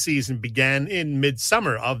 2020 season began in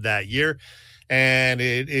midsummer of that year. And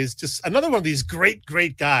it is just another one of these great,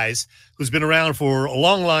 great guys who's been around for a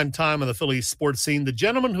long, long time on the Philly sports scene. The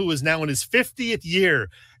gentleman who is now in his 50th year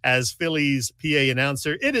as Phillies PA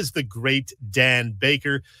announcer. It is the great Dan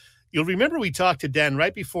Baker. You'll remember we talked to Dan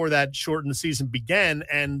right before that shortened season began,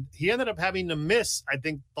 and he ended up having to miss, I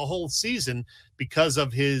think, the whole season because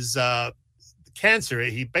of his cancer.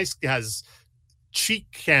 He basically has cheek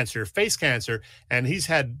cancer, face cancer, and he's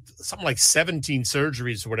had something like 17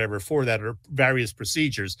 surgeries or whatever for that, or various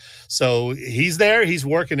procedures. So he's there. He's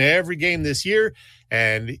working every game this year,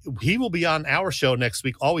 and he will be on our show next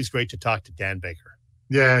week. Always great to talk to Dan Baker.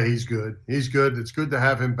 Yeah, he's good. He's good. It's good to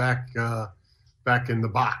have him back in the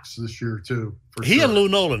box this year, too. He and Lou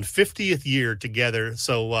Nolan, 50th year together.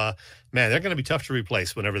 So, man, they're going to be tough to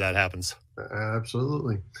replace whenever that happens.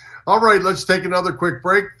 Absolutely. All right, let's take another quick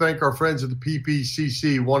break. Thank our friends at the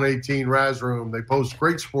PPCC 118 Raz Room. They post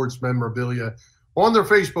great sports memorabilia on their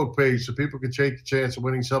Facebook page so people can take the chance of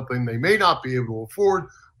winning something they may not be able to afford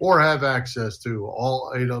or have access to.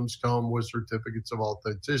 All items come with certificates of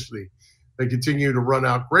authenticity. They continue to run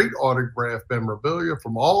out great autographed memorabilia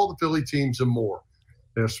from all the Philly teams and more.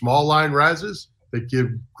 They have small line Razes that give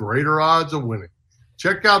greater odds of winning.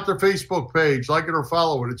 Check out their Facebook page. Like it or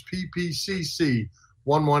follow it. It's PPCC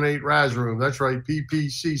 118 Raz Room. That's right,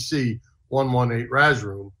 PPCC 118 Raz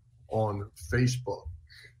Room on Facebook.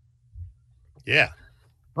 Yeah.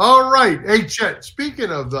 All right. Hey, Chet, speaking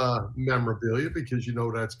of memorabilia, because you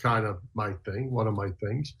know that's kind of my thing, one of my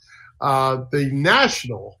things, the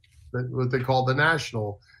national, what they call the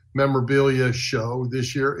National Memorabilia Show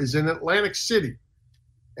this year is in Atlantic City.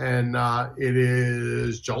 And it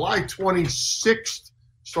is July 26th,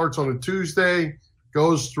 starts on a Tuesday,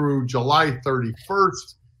 goes through July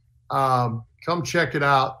 31st. Come check it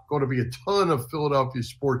out. Going to be a ton of Philadelphia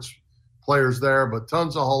sports players there, but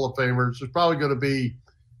tons of Hall of Famers. There's probably going to be,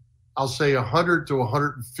 I'll say, 100 to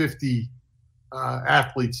 150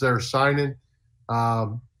 athletes there signing.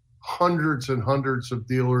 Hundreds and hundreds of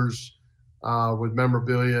dealers with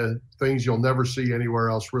memorabilia, things you'll never see anywhere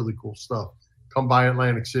else. Really cool stuff. Come by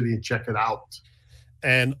Atlantic City and check it out.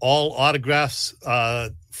 And all autographs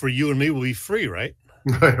for you and me will be free, right?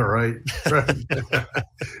 right.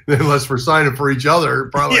 Unless we're signing for each other,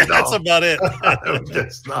 probably yeah, not. That's about it. I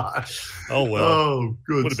guess not. Oh, well. Oh,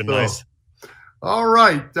 good Would have stuff. been nice. All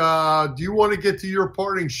right. Do you want to get to your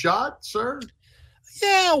parting shot, sir?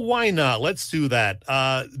 Yeah, why not? Let's do that.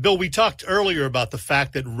 Bill, we talked earlier about the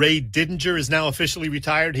fact that Ray Didinger is now officially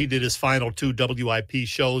retired. He did his final 2 WIP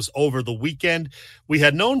shows over the weekend. We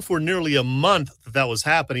had known for nearly a month that was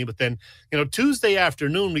happening, but then, Tuesday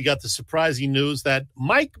afternoon, we got the surprising news that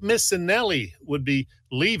Mike Missinelli would be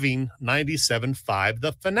leaving 97.5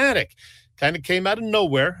 The Fanatic. Kind of came out of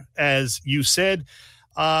nowhere, as you said.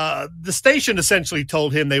 The station essentially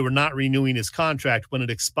told him they were not renewing his contract when it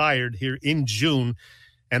expired here in June,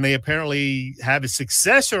 and they apparently have a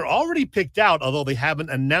successor already picked out, although they haven't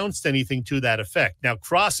announced anything to that effect. Now,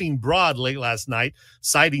 Crossing Broad late last night,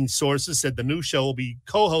 citing sources, said the new show will be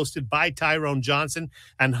co-hosted by Tyrone Johnson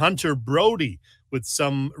and Hunter Brody, with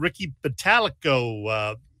some Ricky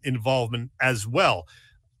Batalico involvement as well.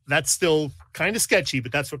 That's still kind of sketchy,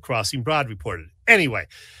 but that's what Crossing Broad reported. Anyway,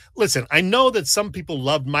 listen, I know that some people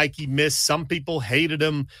loved Mikey Miss. Some people hated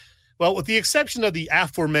him. Well, with the exception of the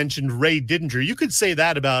aforementioned Ray Didinger, you could say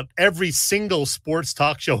that about every single sports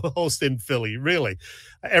talk show host in Philly, really.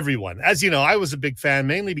 Everyone. As you know, I was a big fan,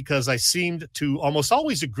 mainly because I seemed to almost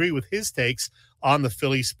always agree with his takes on the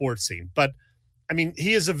Philly sports scene. But, I mean,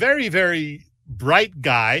 he is a very, very bright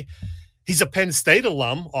guy. He's a Penn State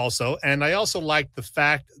alum also, and I also like the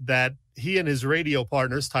fact that he and his radio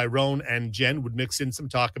partners, Tyrone and Jen, would mix in some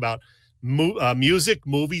talk about music,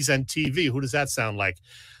 movies, and TV. Who does that sound like?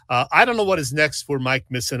 I don't know what is next for Mike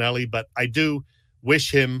Missinelli, but I do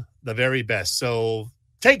wish him the very best. So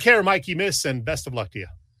take care, Mikey Miss, and best of luck to you.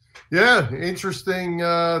 Yeah, interesting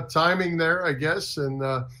timing there, I guess. And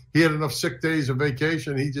he had enough sick days of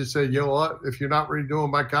vacation. He just said, you know what, if you're not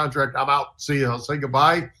renewing my contract, I'm out. See you. I'll say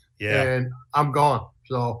goodbye. Yeah. And I'm gone.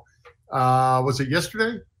 So was it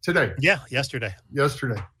yesterday? Today. Yeah, yesterday.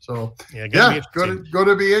 So yeah, going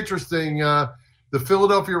to be interesting. the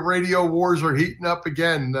Philadelphia radio wars are heating up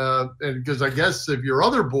again. And because I guess if your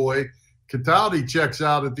other boy, Cataldi, checks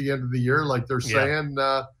out at the end of the year, like they're saying,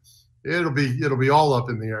 it'll be all up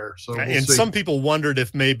in the air. So we'll see. Some people wondered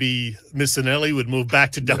if maybe Missinelli would move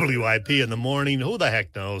back to WIP in the morning. Who the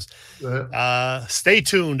heck knows? Stay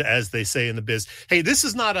tuned, as they say in the biz. Hey, this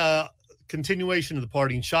is not a continuation of the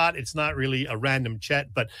parting shot. It's not really a random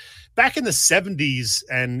Chet, but back in the 70s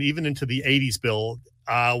and even into the 80s, Bill,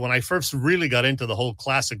 when I first really got into the whole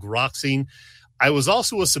classic rock scene, I was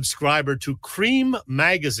also a subscriber to Cream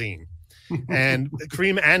magazine. And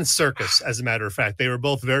Cream and Circus, as a matter of fact. They were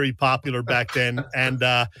both very popular back then. And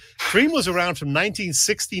Cream was around from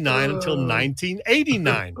 1969 until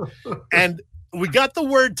 1989. And we got the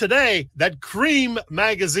word today that Cream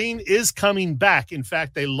magazine is coming back. In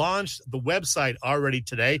fact, they launched the website already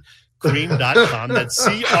today, cream.com. That's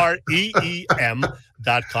CREEM.com.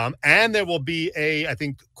 And there will be a, I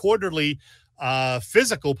think, quarterly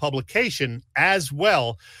physical publication as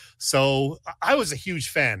well. So I was a huge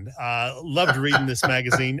fan, loved reading this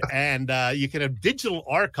magazine, and you can have digital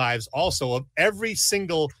archives also of every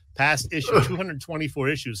single past issue, 224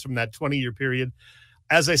 issues from that 20-year period.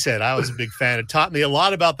 As I said, I was a big fan. It taught me a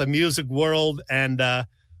lot about the music world, and I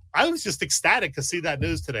was just ecstatic to see that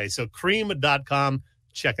news today. So cream.com,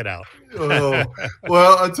 check it out. Well,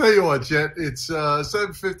 I'll tell you what, Chet, it's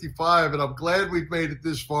 7:55, and I'm glad we've made it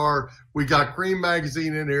this far. We got Cream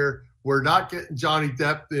magazine in here. We're not getting Johnny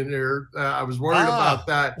Depp in there. I was worried about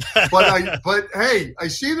that. But hey, I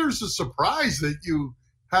see there's a surprise that you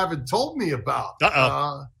haven't told me about.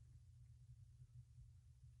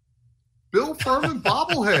 Bill Furman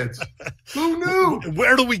bobbleheads. Who knew?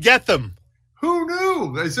 Where do we get them? Who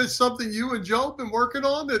knew? Is this something you and Joe have been working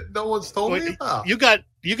on that no one's told me about? You got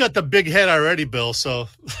the big head already, Bill, so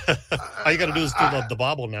all you got to do is do the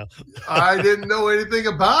bobble now. I didn't know anything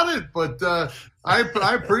about it, but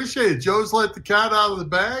I appreciate it. Joe's let the cat out of the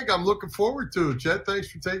bag. I'm looking forward to it. Chet,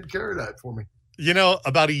 thanks for taking care of that for me. You know,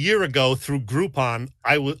 about a year ago through Groupon,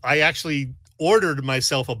 I actually ordered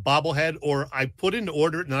myself a bobblehead, or I put in to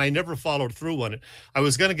order it, and I never followed through on it. I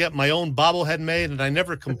was going to get my own bobblehead made, and I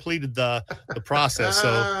never completed the process.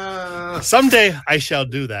 So someday I shall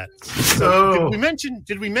do that. So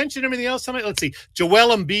did we mention anything else tonight? Let's see.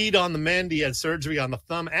 Joel Embiid on the mend. He had surgery on the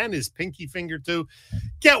thumb and his pinky finger too.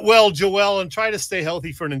 Get well, Joel, and try to stay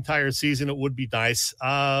healthy for an entire season. It would be nice.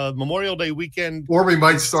 Memorial Day weekend. Or we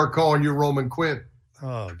might start calling you Roman Quinn.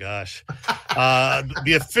 Oh, gosh.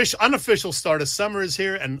 The unofficial start of summer is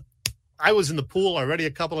here, and I was in the pool already a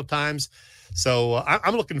couple of times, so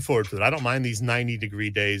I'm looking forward to it. I don't mind these 90-degree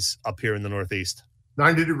days up here in the Northeast.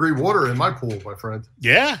 90-degree water in my pool, my friend.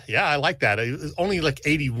 Yeah, I like that. It was only like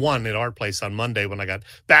 81 at our place on Monday when I got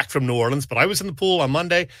back from New Orleans, but I was in the pool on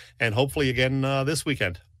Monday, and hopefully again this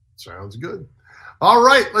weekend. Sounds good. All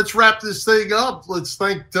right, let's wrap this thing up. Let's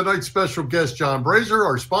thank tonight's special guest, John Brazer,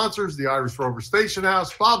 our sponsors, the Irish Rover Station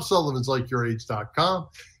House, Bob Sullivan's LikeYourAge.com,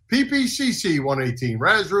 PPCC 118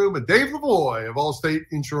 Raz Room, and Dave Lavoie of Allstate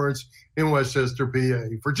Insurance in Westchester, PA.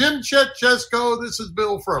 For Jim, Chet, Chesko, this is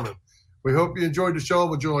Bill Furman. We hope you enjoyed the show.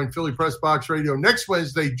 We'll join Philly Press Box Radio next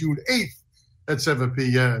Wednesday, June 8th at 7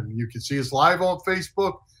 p.m. You can see us live on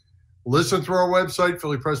Facebook. Listen through our website,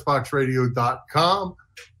 phillypressboxradio.com,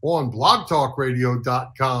 on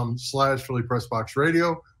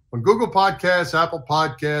blogtalkradio.com/phillypressboxradio, on Google Podcasts, Apple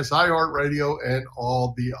Podcasts, iHeartRadio, and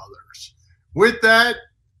all the others. With that,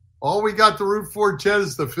 all we got to root for, Chet,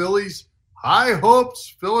 is the Phillies. High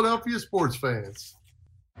hopes, Philadelphia sports fans.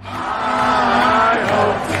 High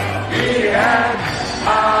hopes he had,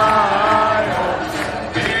 high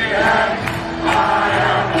hopes he had, I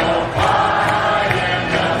am no pie in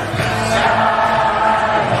the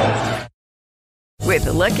sky. With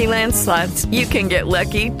the Lucky Land Slots, you can get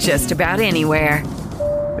lucky just about anywhere.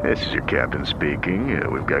 This is your captain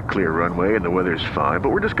speaking. We've got clear runway and the weather's fine, but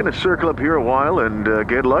we're just going to circle up here a while and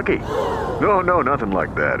get lucky. No, nothing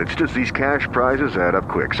like that. It's just these cash prizes add up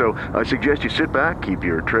quick. So I suggest you sit back, keep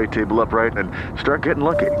your tray table upright, and start getting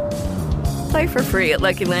lucky. Play for free at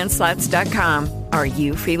LuckyLandSlots.com. Are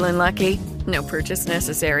you feeling lucky? No purchase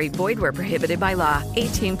necessary. Void where prohibited by law.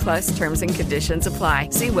 18+ terms and conditions apply.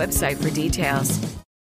 See website for details.